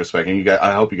that retrospect, and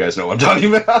I hope you guys know what I'm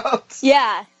talking about.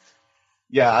 Yeah.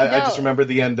 Yeah, I just remember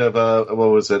the end of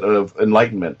of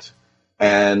Enlightenment,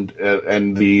 and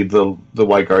the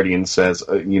White Guardian says,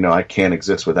 I can't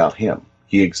exist without him.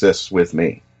 He exists with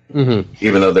me, even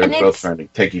though they're both trying to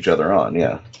take each other on.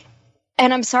 Yeah.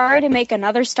 And I'm sorry to make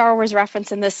another Star Wars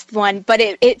reference in this one, but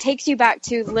it takes you back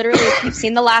to literally, if you've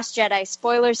seen The Last Jedi,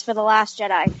 spoilers for The Last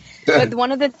Jedi. But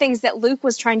one of the things that Luke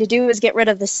was trying to do is get rid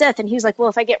of the Sith, and he was like, well,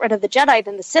 if I get rid of the Jedi,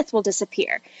 then the Sith will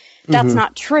disappear. That's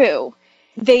not true.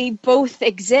 They both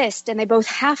exist, and they both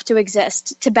have to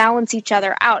exist to balance each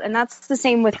other out. And that's the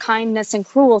same with kindness and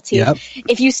cruelty. Yep.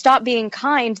 If you stop being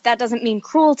kind, that doesn't mean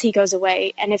cruelty goes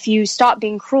away. And if you stop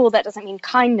being cruel, that doesn't mean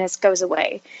kindness goes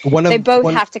away. They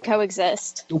both have to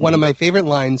coexist. One of my favorite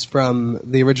lines from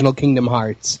the original Kingdom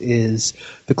Hearts is,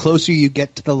 the closer you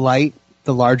get to the light,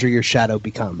 the larger your shadow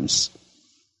becomes.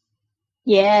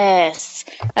 Yes.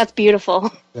 That's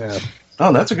beautiful. Yeah.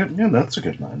 Oh, that's a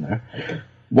good line there.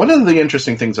 One of the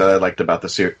interesting things that I liked about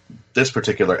this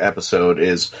particular episode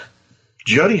is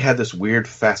Jodie had this weird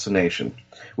fascination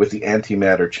with the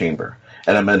antimatter chamber.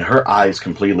 And I mean, her eyes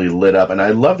completely lit up. And I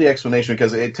love the explanation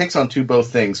because it takes on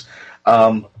both things.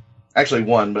 Actually,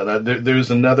 one, but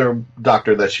there's another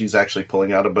doctor that she's actually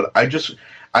pulling out of. But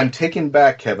I'm taken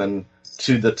back, Kevin,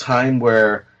 to the time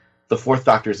where the fourth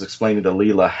Doctor is explaining to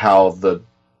Leela how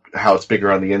it's bigger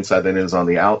on the inside than it is on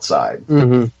the outside.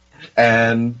 Mm-hmm.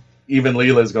 And even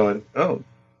Leela's going, oh,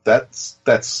 that's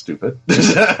stupid.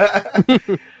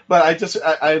 But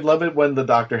I love it when the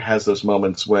Doctor has those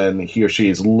moments when he or she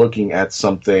is looking at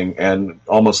something and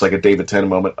almost like a David Tennant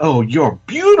moment, oh, you're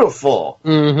beautiful.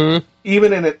 Mm-hmm.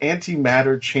 Even in an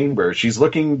antimatter chamber, she's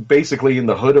looking basically in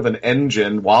the hood of an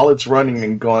engine while it's running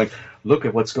and going, look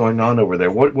at what's going on over there.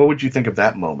 What would you think of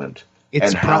that moment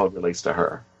and how it relates to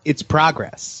her? It's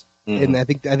progress. And I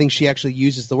think she actually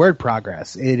uses the word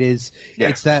progress. It's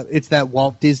that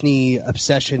Walt Disney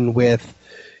obsession with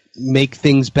make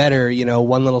things better.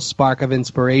 One little spark of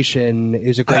inspiration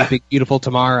is a great big beautiful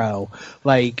tomorrow.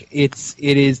 Like it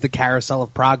is the carousel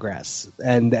of progress,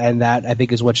 and that I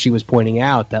think is what she was pointing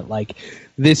out, that like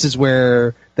this is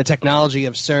where the technology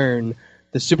of CERN,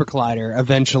 the super collider,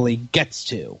 eventually gets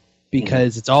to.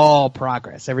 Because it's all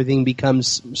progress. Everything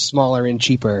becomes smaller and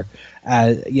cheaper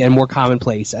and more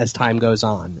commonplace as time goes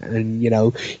on. And,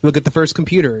 you look at the first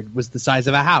computer. It was the size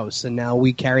of a house, and now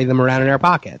we carry them around in our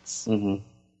pockets. Mm-hmm.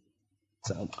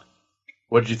 So,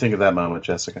 what did you think of that moment,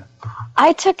 Jessica?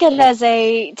 I took it as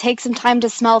a take some time to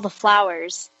smell the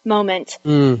flowers moment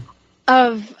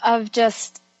of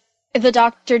just the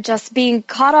Doctor just being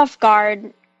caught off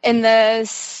guard in the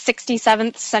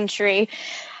 67th century.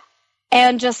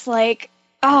 And just like,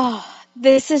 oh,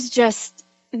 this is just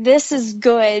this is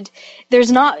good.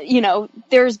 There's not,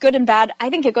 there's good and bad. I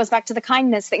think it goes back to the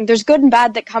kindness thing. There's good and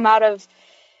bad that come out of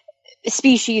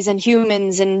species and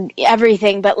humans and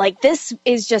everything, but like this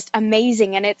is just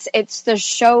amazing, and it's the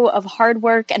show of hard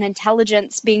work and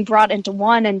intelligence being brought into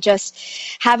one, and just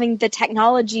having the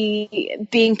technology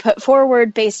being put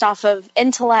forward based off of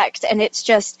intellect, and it's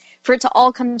just for it to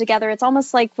all come together. It's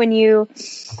almost like when you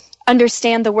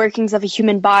understand the workings of a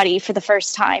human body for the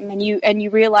first time, and you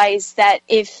realize that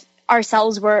if our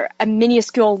cells were a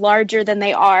minuscule larger than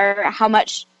they are, how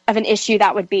much of an issue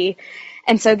that would be.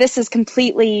 And so this is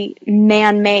completely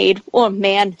man-made, or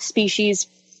species,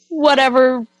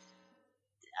 whatever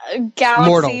galaxy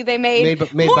mortal. They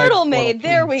made. Mortal made.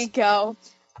 There we go.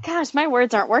 Gosh, my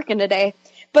words aren't working today.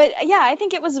 But yeah, I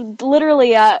think it was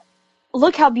literally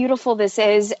look how beautiful this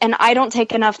is, and I don't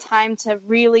take enough time to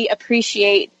really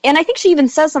appreciate. And I think she even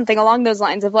says something along those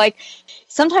lines of like,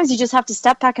 sometimes you just have to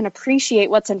step back and appreciate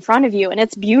what's in front of you, and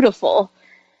it's beautiful.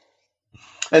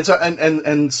 And so,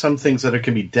 and some things that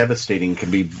can be devastating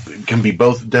can be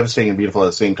both devastating and beautiful at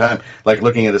the same time. Like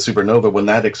looking at a supernova, when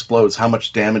that explodes, how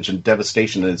much damage and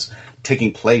devastation is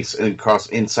taking place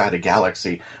inside a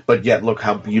galaxy. But yet, look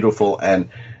how beautiful and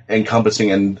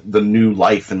encompassing, and the new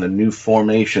life and the new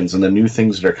formations and the new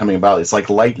things that are coming about. It's like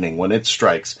lightning when it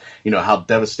strikes. How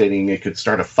devastating it could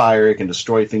start a fire, it can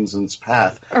destroy things in its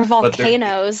path. Or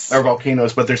volcanoes.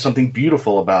 But there's something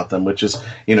beautiful about them, which is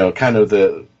kind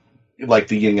of like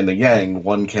the yin and the yang.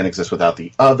 One can't exist without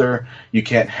the other. You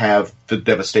can't have the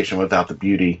devastation without the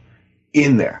beauty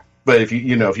in there. But if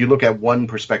you look at one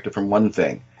perspective from one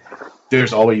thing,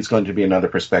 there's always going to be another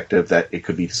perspective that it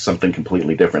could be something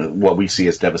completely different. What we see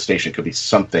as devastation could be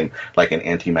something like an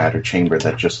antimatter chamber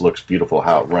that just looks beautiful,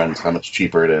 how it runs, how much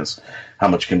cheaper it is, how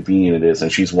much convenient it is.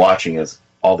 And she's watching as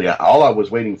all I was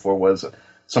waiting for was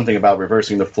something about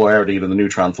reversing the polarity to the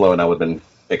neutron flow, and I would have been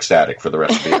ecstatic for the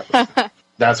rest of the episode.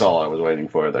 That's all I was waiting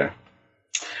for there.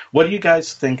 What do you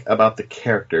guys think about the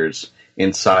characters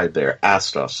inside there?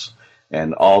 Astos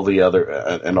and all the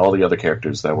other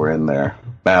characters that were in there.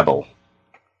 Babel,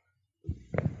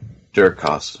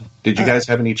 Durkos. Did you guys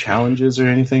have any challenges or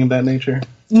anything of that nature?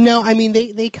 No, I mean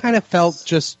they kind of felt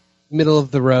just middle of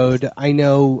the road. I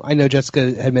know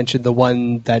Jessica had mentioned the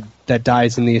one that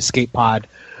dies in the escape pod,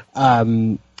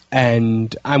 and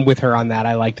I'm with her on that.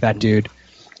 I liked that dude.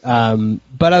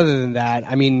 But other than that,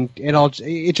 I mean,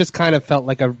 it just kind of felt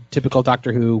like a typical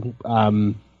Doctor Who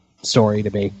story to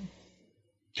me.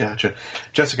 Gotcha.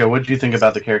 Jessica, what did you think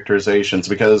about the characterizations?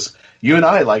 Because you and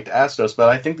I liked Astos, but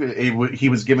I think that he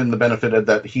was given the benefit of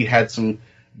that he had some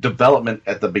development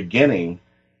at the beginning,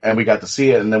 and we got to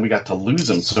see it, and then we got to lose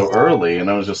him so early, and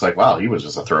I was just like, wow, he was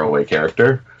just a throwaway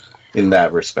character in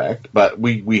that respect. But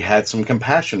we had some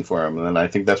compassion for him, and I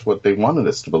think that's what they wanted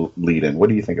us to lead in. What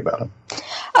do you think about him?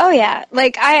 Oh, yeah.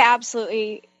 Like, I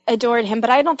absolutely adored him, but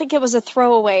I don't think it was a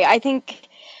throwaway. I think,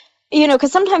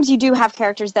 because sometimes you do have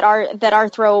characters that are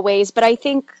throwaways, but I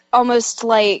think almost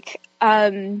like,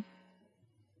 I'm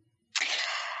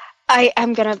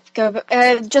going to go,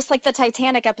 just like the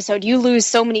Titanic episode, you lose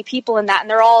so many people in that, and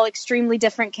they're all extremely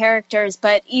different characters,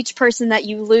 but each person that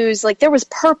you lose, like, there was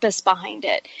purpose behind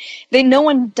it. No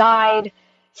one died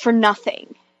for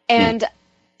nothing. And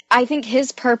I think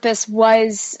his purpose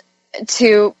was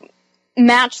to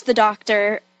match the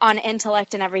Doctor on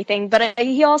intellect and everything, but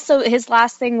he also, his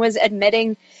last thing was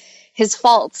admitting his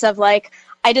faults of like,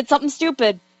 I did something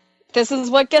stupid. This is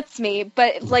what gets me.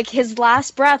 But like his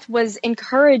last breath was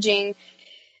encouraging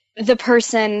the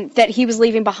person that he was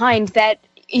leaving behind that,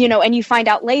 and you find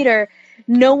out later,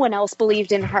 no one else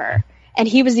believed in her. And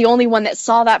he was the only one that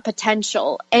saw that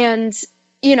potential. And,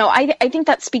 I think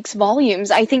that speaks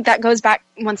volumes. I think that goes back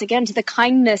once again to the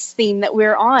kindness theme that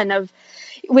we're on of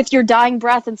with your dying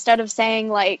breath, instead of saying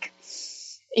like,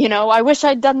 I wish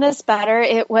I'd done this better.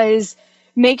 It was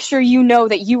make sure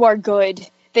that you are good,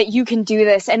 that you can do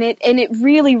this. And it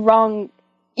really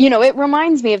it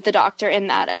reminds me of the Doctor in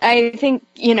that. I think,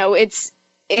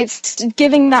 it's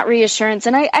giving that reassurance.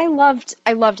 And I loved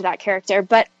that character,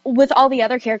 but with all the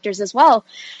other characters as well,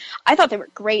 I thought they were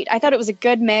great. I thought it was a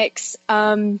good mix.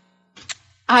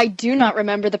 I do not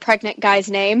remember the pregnant guy's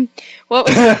name. What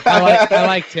was I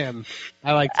liked him.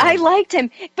 I liked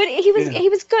him, but he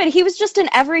was good. He was just an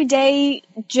everyday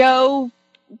Joe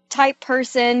type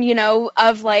person,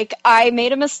 of like, I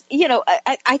made a mistake.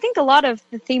 I think a lot of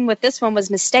the theme with this one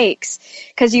was mistakes,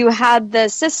 because you had the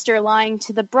sister lying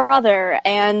to the brother,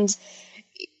 and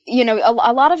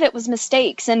a lot of it was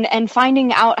mistakes and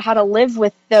finding out how to live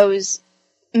with those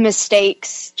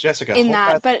mistakes Jessica, in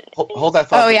that. But hold that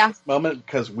thought for this moment,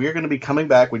 because we're going to be coming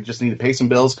back. We just need to pay some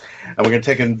bills, and we're going to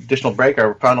take an additional break,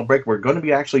 our final break. We're going to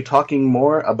be actually talking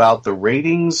more about the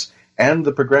ratings and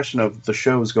the progression of the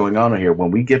shows going on here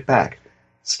when we get back.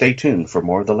 Stay tuned for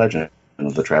more of the Legend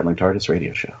of the Traveling Tardis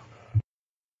radio show.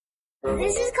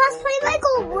 This is Cosplay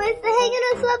Michael with the Hanging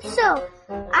With Web Show.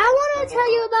 I want to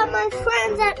tell you about my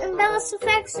friends at Embellis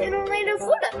Effects in Orlando,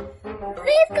 Florida.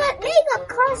 They've got makeup,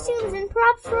 costumes, and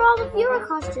props for all of your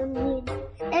costume needs.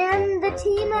 And the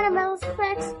team at Embellis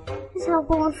Effects is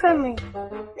helpful and friendly.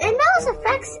 Embellis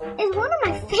Effects is one of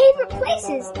my favorite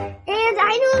places, and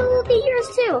I know it will be yours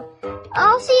too.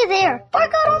 I'll see you there. Or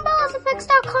go to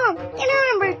embelliseffects.com. And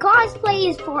remember,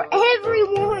 cosplay is for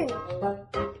everyone.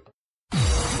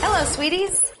 Hello,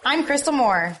 sweeties. I'm Crystal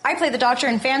Moore. I play the Doctor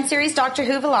in fan series Doctor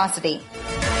Who Velocity.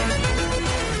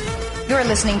 You're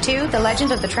listening to The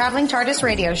Legend of the Traveling Tardis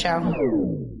radio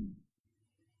show.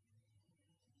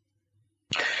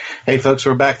 Hey, folks,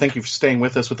 we're back. Thank you for staying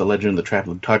with us with The Legend of the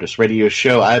Traveling Tardis radio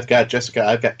show. I've got Jessica.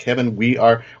 I've got Kevin. We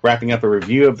are wrapping up a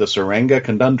review of the Tsuranga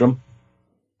Conundrum.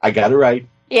 I got it right.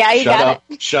 Yeah, you got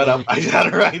it. Shut up. I got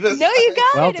it right. No, you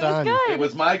got well it. Done. It was good. It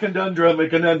was my conundrum.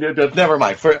 Never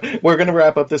mind. We're going to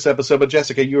wrap up this episode, but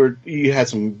Jessica, you had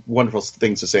some wonderful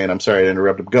things to say, and I'm sorry to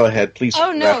interrupt. Go ahead. Please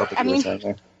wrap up.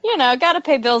 Got to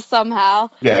pay bills somehow.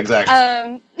 Yeah,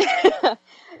 exactly.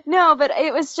 No, but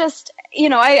it was just,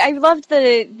 I loved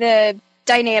the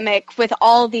dynamic with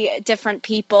all the different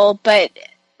people, but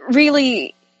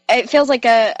really it feels like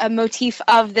a motif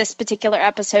of this particular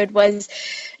episode was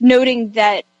admitting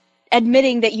that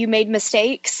you made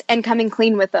mistakes and coming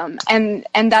clean with them. And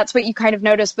that's what you kind of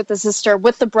noticed with the sister,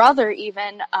 with the brother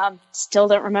even, still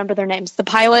don't remember their names, the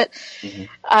pilot,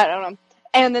 I don't know.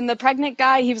 And then the pregnant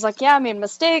guy, he was like, yeah, I made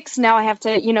mistakes. Now I have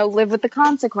to, live with the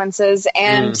consequences.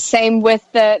 And same with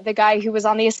the guy who was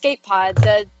on the escape pod,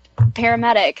 the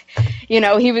paramedic.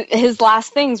 His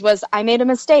last things was, I made a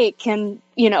mistake and,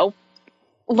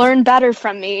 learn better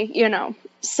from me,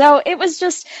 So it was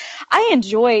just, I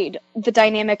enjoyed the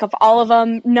dynamic of all of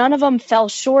them. None of them fell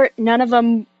short. None of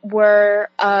them were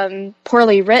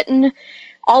poorly written.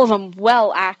 All of them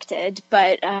well acted,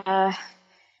 but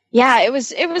it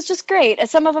was just great.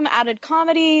 Some of them added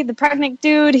comedy. The pregnant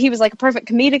dude, he was like a perfect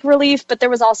comedic relief, but there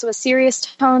was also a serious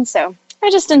tone, so I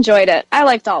just enjoyed it. I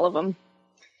liked all of them.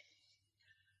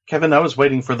 Kevin, I was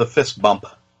waiting for the fist bump.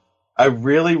 I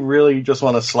really, really just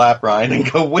want to slap Ryan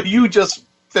and go, will you just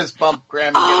fist bump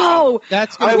Graham? Oh,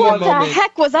 that's what the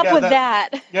heck was up with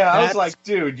that? Yeah, I was like,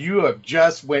 dude, you have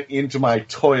just went into my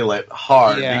toilet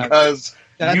hard because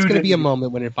that's going to be a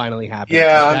moment when it finally happens.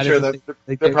 Yeah, I'm sure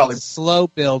they're probably a slow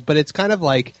build, but it's kind of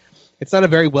like it's not a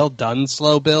very well done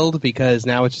slow build because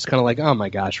now it's just kind of like, oh my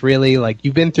gosh, really? Like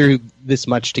you've been through this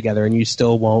much together and you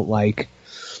still won't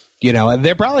and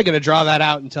they're probably going to draw that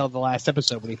out until the last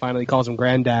episode when he finally calls him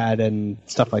granddad and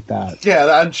stuff like that.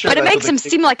 Yeah, I'm sure. But it makes him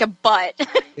seem like a butt.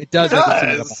 It does.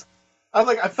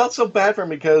 I felt so bad for him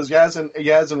because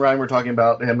Yaz and Ryan were talking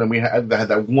about him, and we had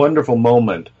that wonderful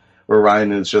moment where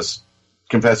Ryan is just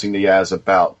confessing to Yaz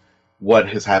about what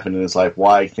has happened in his life,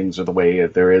 why things are the way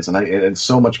there is, and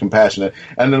so much compassionate.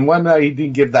 And then one night he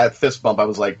didn't give that fist bump. I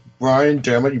was like, Ryan,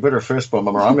 damn it, you better fist bump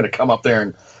him, or I'm going to come up there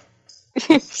and.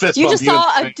 You just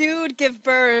saw a dude give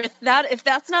birth. If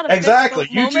that's not a exactly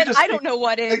moment, I don't know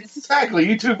what is. Exactly,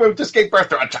 you two just gave birth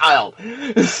to a child.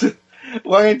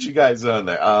 Why aren't you guys on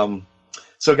there?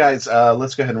 So, guys,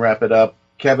 let's go ahead and wrap it up.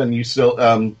 Kevin, you still?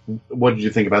 What did you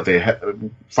think about the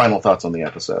final thoughts on the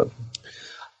episode?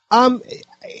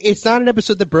 It's not an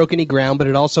episode that broke any ground, but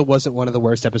it also wasn't one of the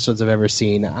worst episodes I've ever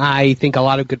seen. I think a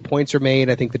lot of good points are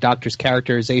made. I think the Doctor's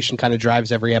characterization kind of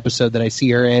drives every episode that I see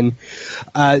her in.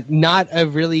 Not a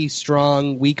really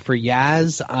strong week for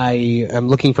Yaz. I am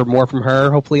looking for more from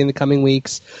her, hopefully in the coming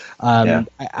weeks. I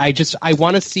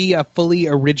want to see a fully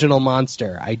original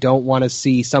monster. I don't want to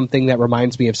see something that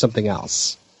reminds me of something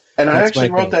else. And I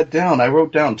actually wrote that down. I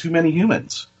wrote down too many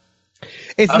humans.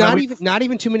 It's not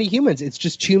even too many humans. It's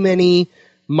just too many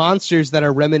monsters that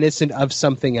are reminiscent of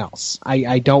something else.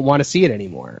 I don't want to see it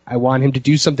anymore. I want him to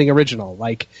do something original,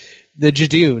 like the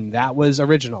Jadoon. That was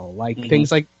original. Like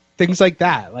things like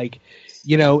that. Like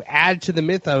add to the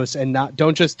mythos and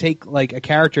don't just take like a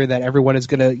character that everyone is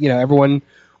gonna. Everyone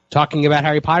talking about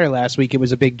Harry Potter last week, it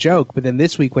was a big joke, but then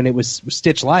this week when it was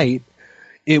Stitch Light,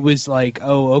 it was like,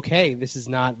 oh, okay, this is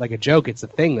not like a joke. It's a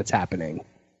thing that's happening.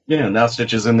 Yeah, now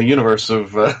Stitch is in the universe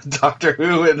of Doctor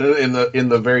Who in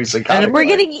the very psychotic. And we're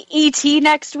getting E.T.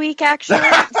 next week, actually.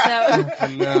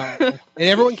 And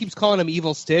everyone keeps calling him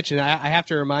Evil Stitch, and I have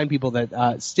to remind people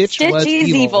that Stitch was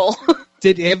evil.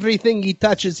 Did everything he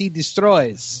touches, he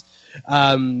destroys.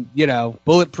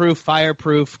 bulletproof,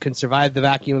 fireproof, can survive the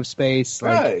vacuum of space.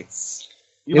 Right.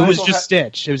 It was just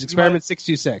Stitch. It was Experiment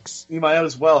 626. You might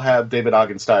as well have David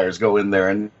Ogden Stiers go in there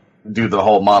and do the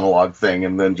whole monologue thing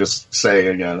and then just say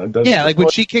again. Like when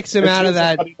she kicks him out of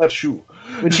that shoe.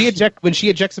 When she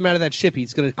ejects him out of that ship,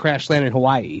 he's going to crash land in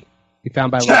Hawaii. He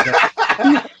found by Lego.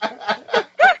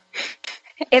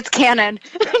 It's canon.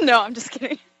 No, I'm just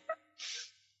kidding.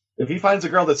 If he finds a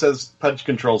girl that says Pudge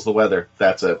controls the weather,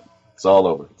 that's it. It's all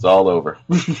over. It's all over.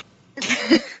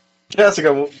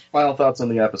 Jessica, final thoughts on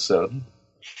the episode?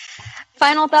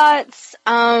 Final thoughts.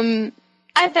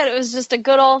 I thought it was just a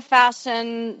good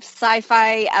old-fashioned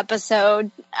sci-fi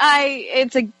episode.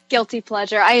 It's a guilty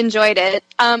pleasure. I enjoyed it.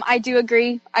 I do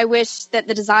agree. I wish that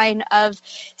the design of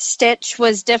Stitch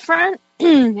was different,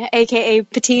 aka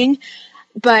Pating.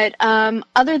 But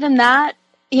other than that,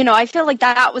 I feel like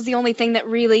that was the only thing that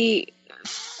really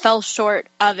fell short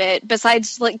of it.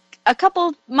 Besides, like, a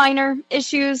couple minor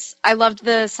issues. I loved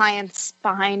the science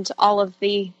behind all of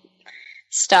the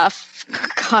stuff.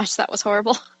 Gosh, that was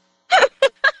horrible.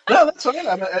 No, that's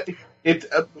okay.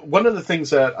 One of the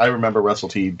things that I remember Russell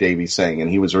T. Davies saying, and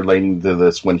he was relating to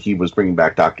this when he was bringing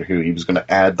back Doctor Who, he was going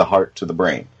to add the heart to the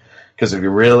brain. Because if you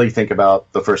really think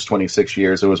about the first 26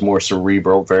 years, it was more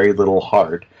cerebral, very little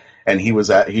heart. And he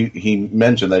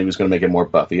mentioned that he was going to make it more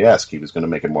Buffy-esque. He was going to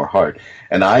make it more heart.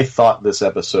 And I thought this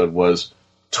episode was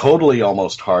totally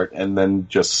almost heart, and then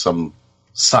just some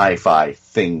sci-fi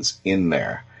things in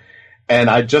there. And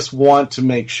I just want to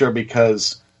make sure,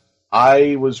 because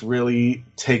I was really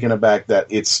taken aback that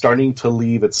it's starting to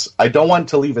leave I don't want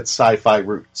to leave its sci-fi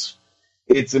roots.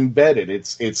 It's embedded.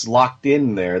 It's locked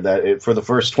in there. For the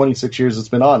first 26 years it's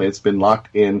been on, it's been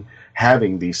locked in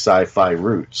having these sci-fi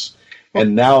roots.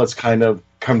 And now it's kind of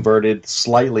converted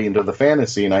slightly into the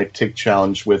fantasy, and I take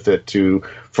challenge with it to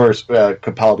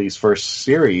Capaldi's first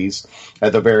series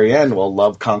at the very end. Well,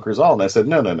 love conquers all. And I said,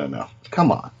 no.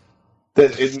 Come on.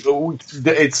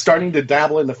 It's starting to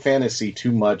dabble in the fantasy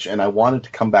too much, and I wanted to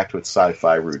come back to its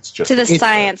sci-fi roots. Just to the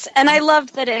science. And I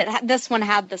loved that this one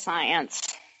had the science.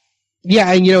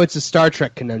 Yeah, and it's a Star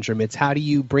Trek conundrum. It's how do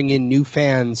you bring in new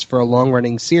fans for a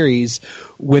long-running series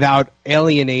without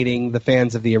alienating the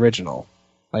fans of the original?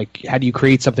 Like, how do you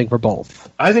create something for both?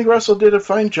 I think Russell did a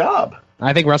fine job.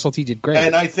 I think Russell T. did great.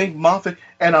 And I think Moffat,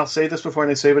 and I'll say this before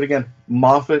I say it again,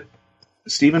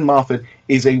 Stephen Moffat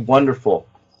is a wonderful,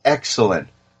 excellent,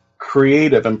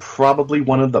 creative, and probably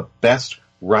one of the best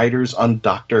writers on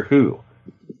Doctor Who.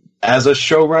 As a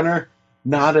showrunner,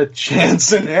 not a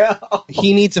chance in hell.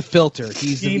 He needs a filter.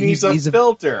 He needs a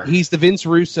filter. He's the Vince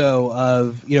Russo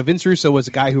of... Vince Russo was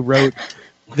a guy who wrote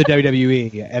the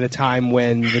WWE at a time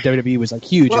when the WWE was like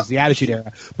huge as the Attitude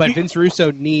Era. But Vince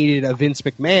Russo needed a Vince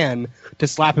McMahon to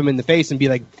slap him in the face and be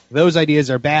like, those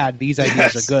ideas are bad, these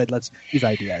ideas are good, let's use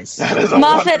ideas.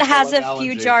 Moffat has a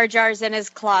few Jar Jars in his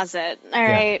closet, all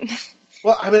right? Yeah.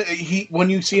 Well, I mean,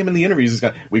 when you see him in the interviews,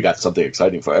 he's we got something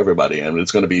exciting for everybody, and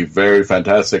it's going to be very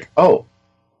fantastic. Oh,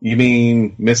 you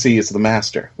mean Missy is the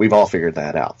master? We've all figured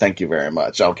that out. Thank you very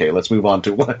much. Okay, let's move on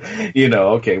to what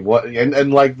what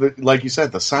and like you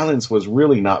said, the silence was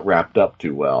really not wrapped up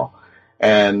too well.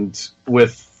 And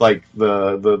with like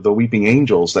the weeping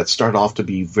angels that start off to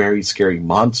be very scary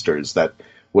monsters that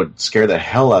would scare the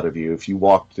hell out of you if you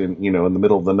walked in in the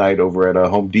middle of the night over at a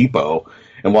Home Depot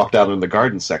and walked out in the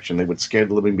garden section. They would scare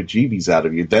the living bejeebies out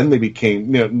of you. Then they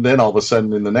became then all of a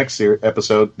sudden in the next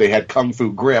episode they had Kung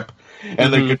Fu Grip.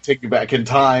 And they could take you back in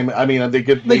time. I mean, they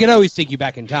could always take you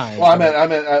back in time. Well,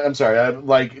 I'm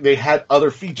sorry. They had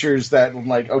other features that,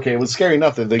 it was scary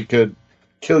enough that they could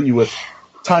kill you with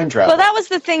time travel. Well, that was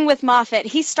the thing with Moffat.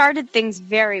 He started things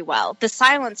very well. The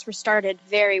silence were started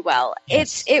very well.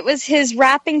 Yes. It was his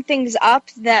wrapping things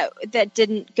up that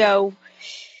didn't go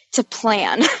to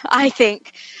plan, I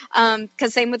think.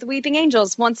 Because same with the Weeping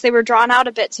Angels. Once they were drawn out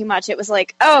a bit too much, it was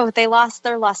like, oh, they lost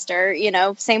their luster.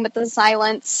 Same with the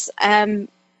silence.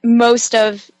 Most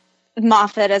of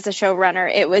Moffat as a showrunner,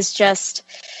 it was just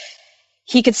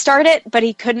he could start it, but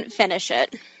he couldn't finish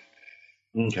it.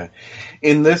 Okay.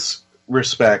 In this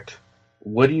respect,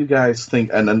 what do you guys think?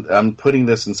 And I'm putting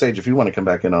this in Sage, if you want to come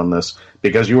back in on this,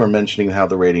 because you were mentioning how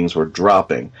the ratings were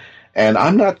dropping. And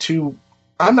I'm not too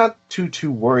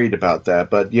worried about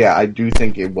that, but yeah, I do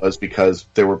think it was because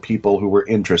there were people who were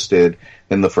interested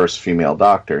in the first female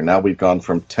Doctor. Now we've gone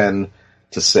from 10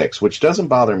 to 6, which doesn't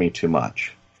bother me too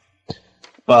much.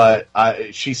 But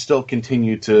she still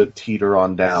continued to teeter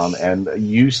on down, and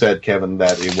you said, Kevin,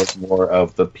 that it was more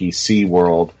of the PC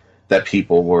world that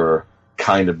people were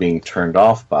kind of being turned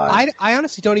off by. I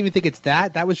honestly don't even think it's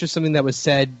that. That was just something that was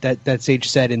said that Sage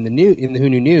said in the Who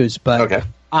New News, but. Okay.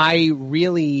 I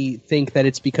really think that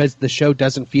it's because the show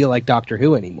doesn't feel like Doctor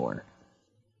Who anymore.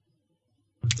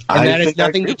 And that has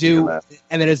nothing to do,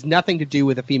 and that has nothing to do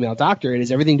with a female doctor. It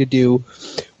has everything to do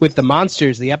with the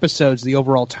monsters, the episodes, the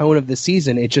overall tone of the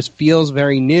season. It just feels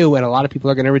very new, and a lot of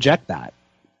people are going to reject that.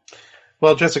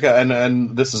 Well, Jessica,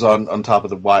 and this is on top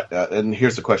of the why. And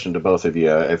here's the question to both of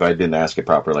you, if I didn't ask it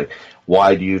properly: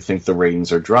 why do you think the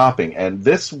ratings are dropping? And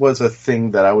this was a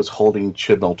thing that I was holding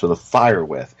Chibnall to the fire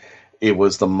with. It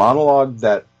was the monologue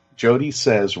that Jodie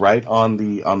says right on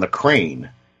the crane,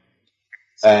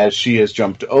 as she has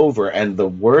jumped over, and the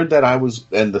word that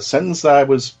the sentence that I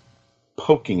was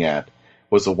poking at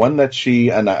was the one that she,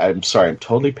 and I'm sorry, I'm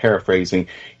totally paraphrasing,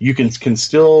 you can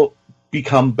still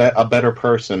become a better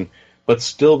person, but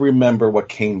still remember what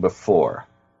came before.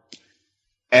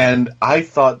 And I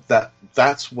thought that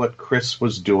that's what Chris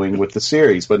was doing with the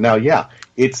series. But now, yeah,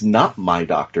 it's not my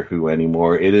Doctor Who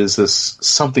anymore. It is this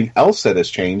something else that has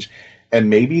changed. And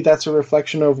maybe that's a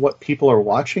reflection of what people are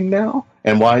watching now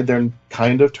and why they're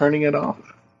kind of turning it off.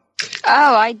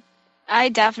 Oh, I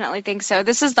definitely think so.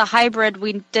 This is the hybrid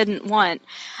we didn't want.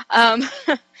 I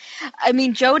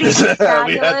mean, Jodie's fabulous.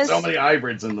 We had so many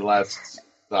hybrids in the last...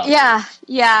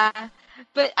 Yeah.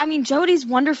 But, I mean, Jodie's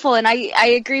wonderful, and I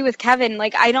agree with Kevin.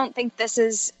 Like, I don't think this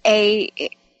is a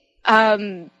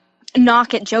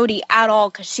knock at Jodie at all,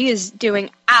 because she is doing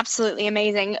absolutely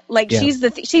amazing. Like,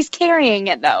 she's carrying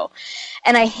it, though.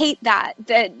 And I hate that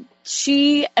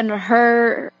she and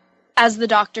her, as the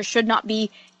Doctor, should not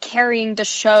be carrying the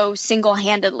show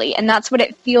single-handedly. And that's what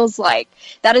it feels like.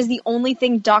 That is the only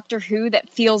thing Doctor Who that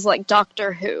feels like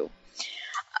Doctor Who.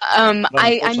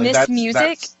 I miss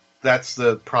music. That's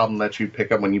the problem that you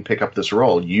pick up when you pick up this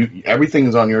role. Everything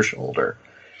is on your shoulder.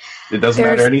 It doesn't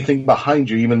matter anything behind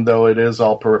you, even though it is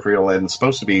all peripheral and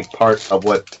supposed to be part of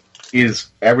what is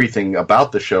everything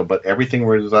about the show, but everything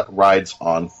rides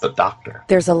on the Doctor.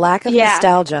 There's a lack of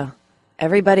nostalgia.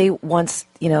 Everybody wants,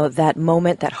 that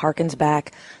moment that harkens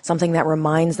back, something that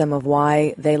reminds them of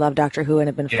why they love Doctor Who and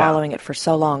have been following it for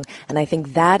so long. And I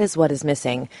think that is what is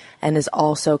missing and is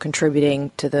also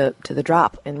contributing to the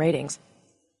drop in ratings.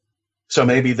 So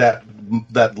maybe that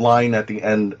line at the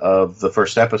end of the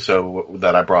first episode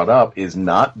that I brought up is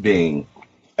not being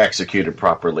executed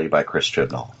properly by Chris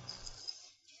Chibnall.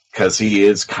 Because he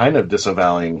is kind of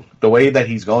disavowing, the way that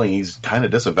he's going, he's kind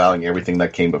of disavowing everything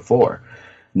that came before.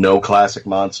 No classic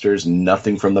monsters,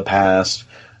 nothing from the past.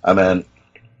 I mean,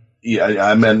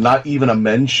 not even a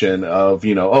mention of,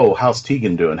 how's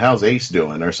Tegan doing? How's Ace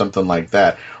doing? Or something like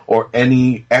that. Or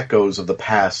any echoes of the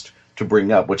past to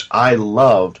bring up, which I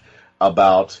loved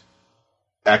about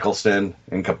Eccleston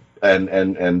and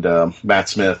Matt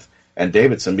Smith and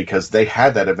Davidson, because they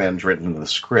had that advantage written into the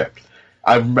script.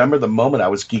 I remember the moment I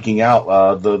was geeking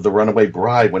out, the Runaway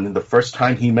Bride, when the first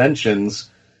time he mentions,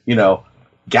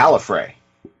 Gallifrey.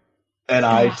 And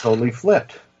I totally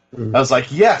flipped. I was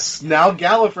like, yes, now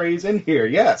Gallifrey's in here.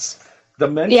 Yes. The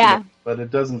mention, but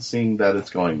it doesn't seem that it's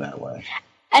going that way.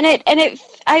 And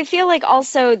I feel like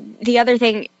also the other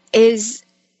thing is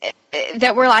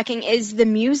that we're lacking is the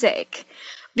music,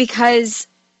 because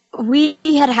we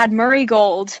had Murray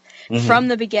Gold from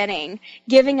the beginning,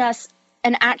 giving us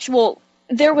an actual,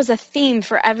 there was a theme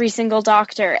for every single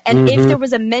Doctor. And if there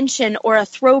was a mention or a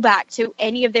throwback to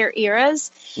any of their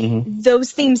eras,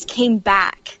 those themes came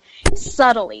back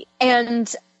subtly.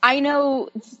 And I know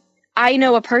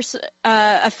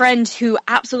a friend who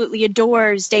absolutely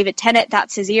adores David Tennant.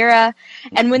 That's his era.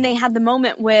 And when they had the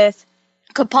moment with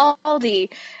Capaldi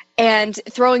and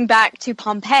throwing back to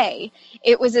Pompeii,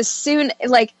 it was as soon,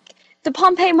 like, the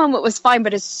Pompeii moment was fine,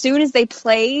 but as soon as they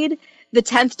played the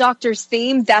 10th Doctor's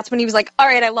theme, that's when he was like, all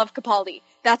right, I love Capaldi.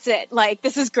 That's it. Like,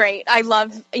 this is great. I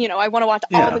love, I want to watch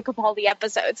all the Capaldi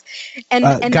episodes. And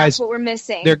guys, that's what we're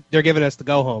missing. They're giving us the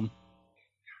go home.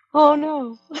 Oh,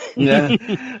 no. Yeah.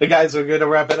 Guys, we're going to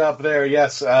wrap it up there.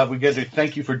 Yes, we're going to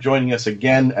thank you for joining us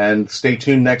again, and stay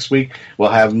tuned next week. We'll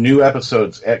have new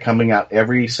episodes coming out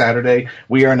every Saturday.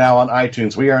 We are now on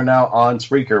iTunes. We are now on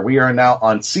Spreaker. We are now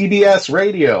on CBS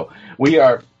Radio. We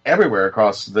are everywhere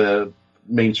across the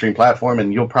mainstream platform,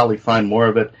 and you'll probably find more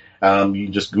of it. You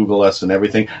can just Google us and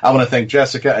everything. I want to thank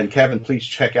Jessica and Kevin. Please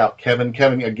check out Kevin.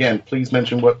 Kevin, again, please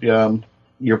mention what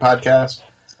your podcast.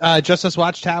 Just Us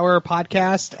Watchtower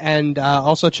podcast, and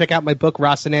also check out my book,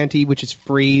 Rocinante, which is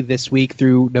free this week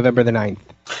through November the 9th.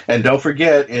 And don't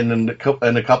forget, in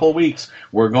a couple of weeks,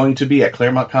 we're going to be at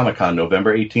Claremont Comic-Con,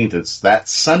 November 18th. It's that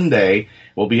Sunday.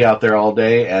 We'll be out there all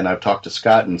day, and I've talked to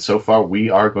Scott, and so far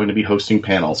we are going to be hosting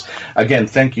panels. Again,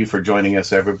 thank you for joining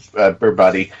us,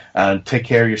 everybody. Take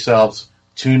care of yourselves.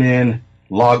 Tune in,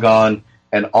 log on,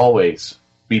 and always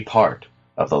be part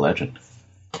of the legend.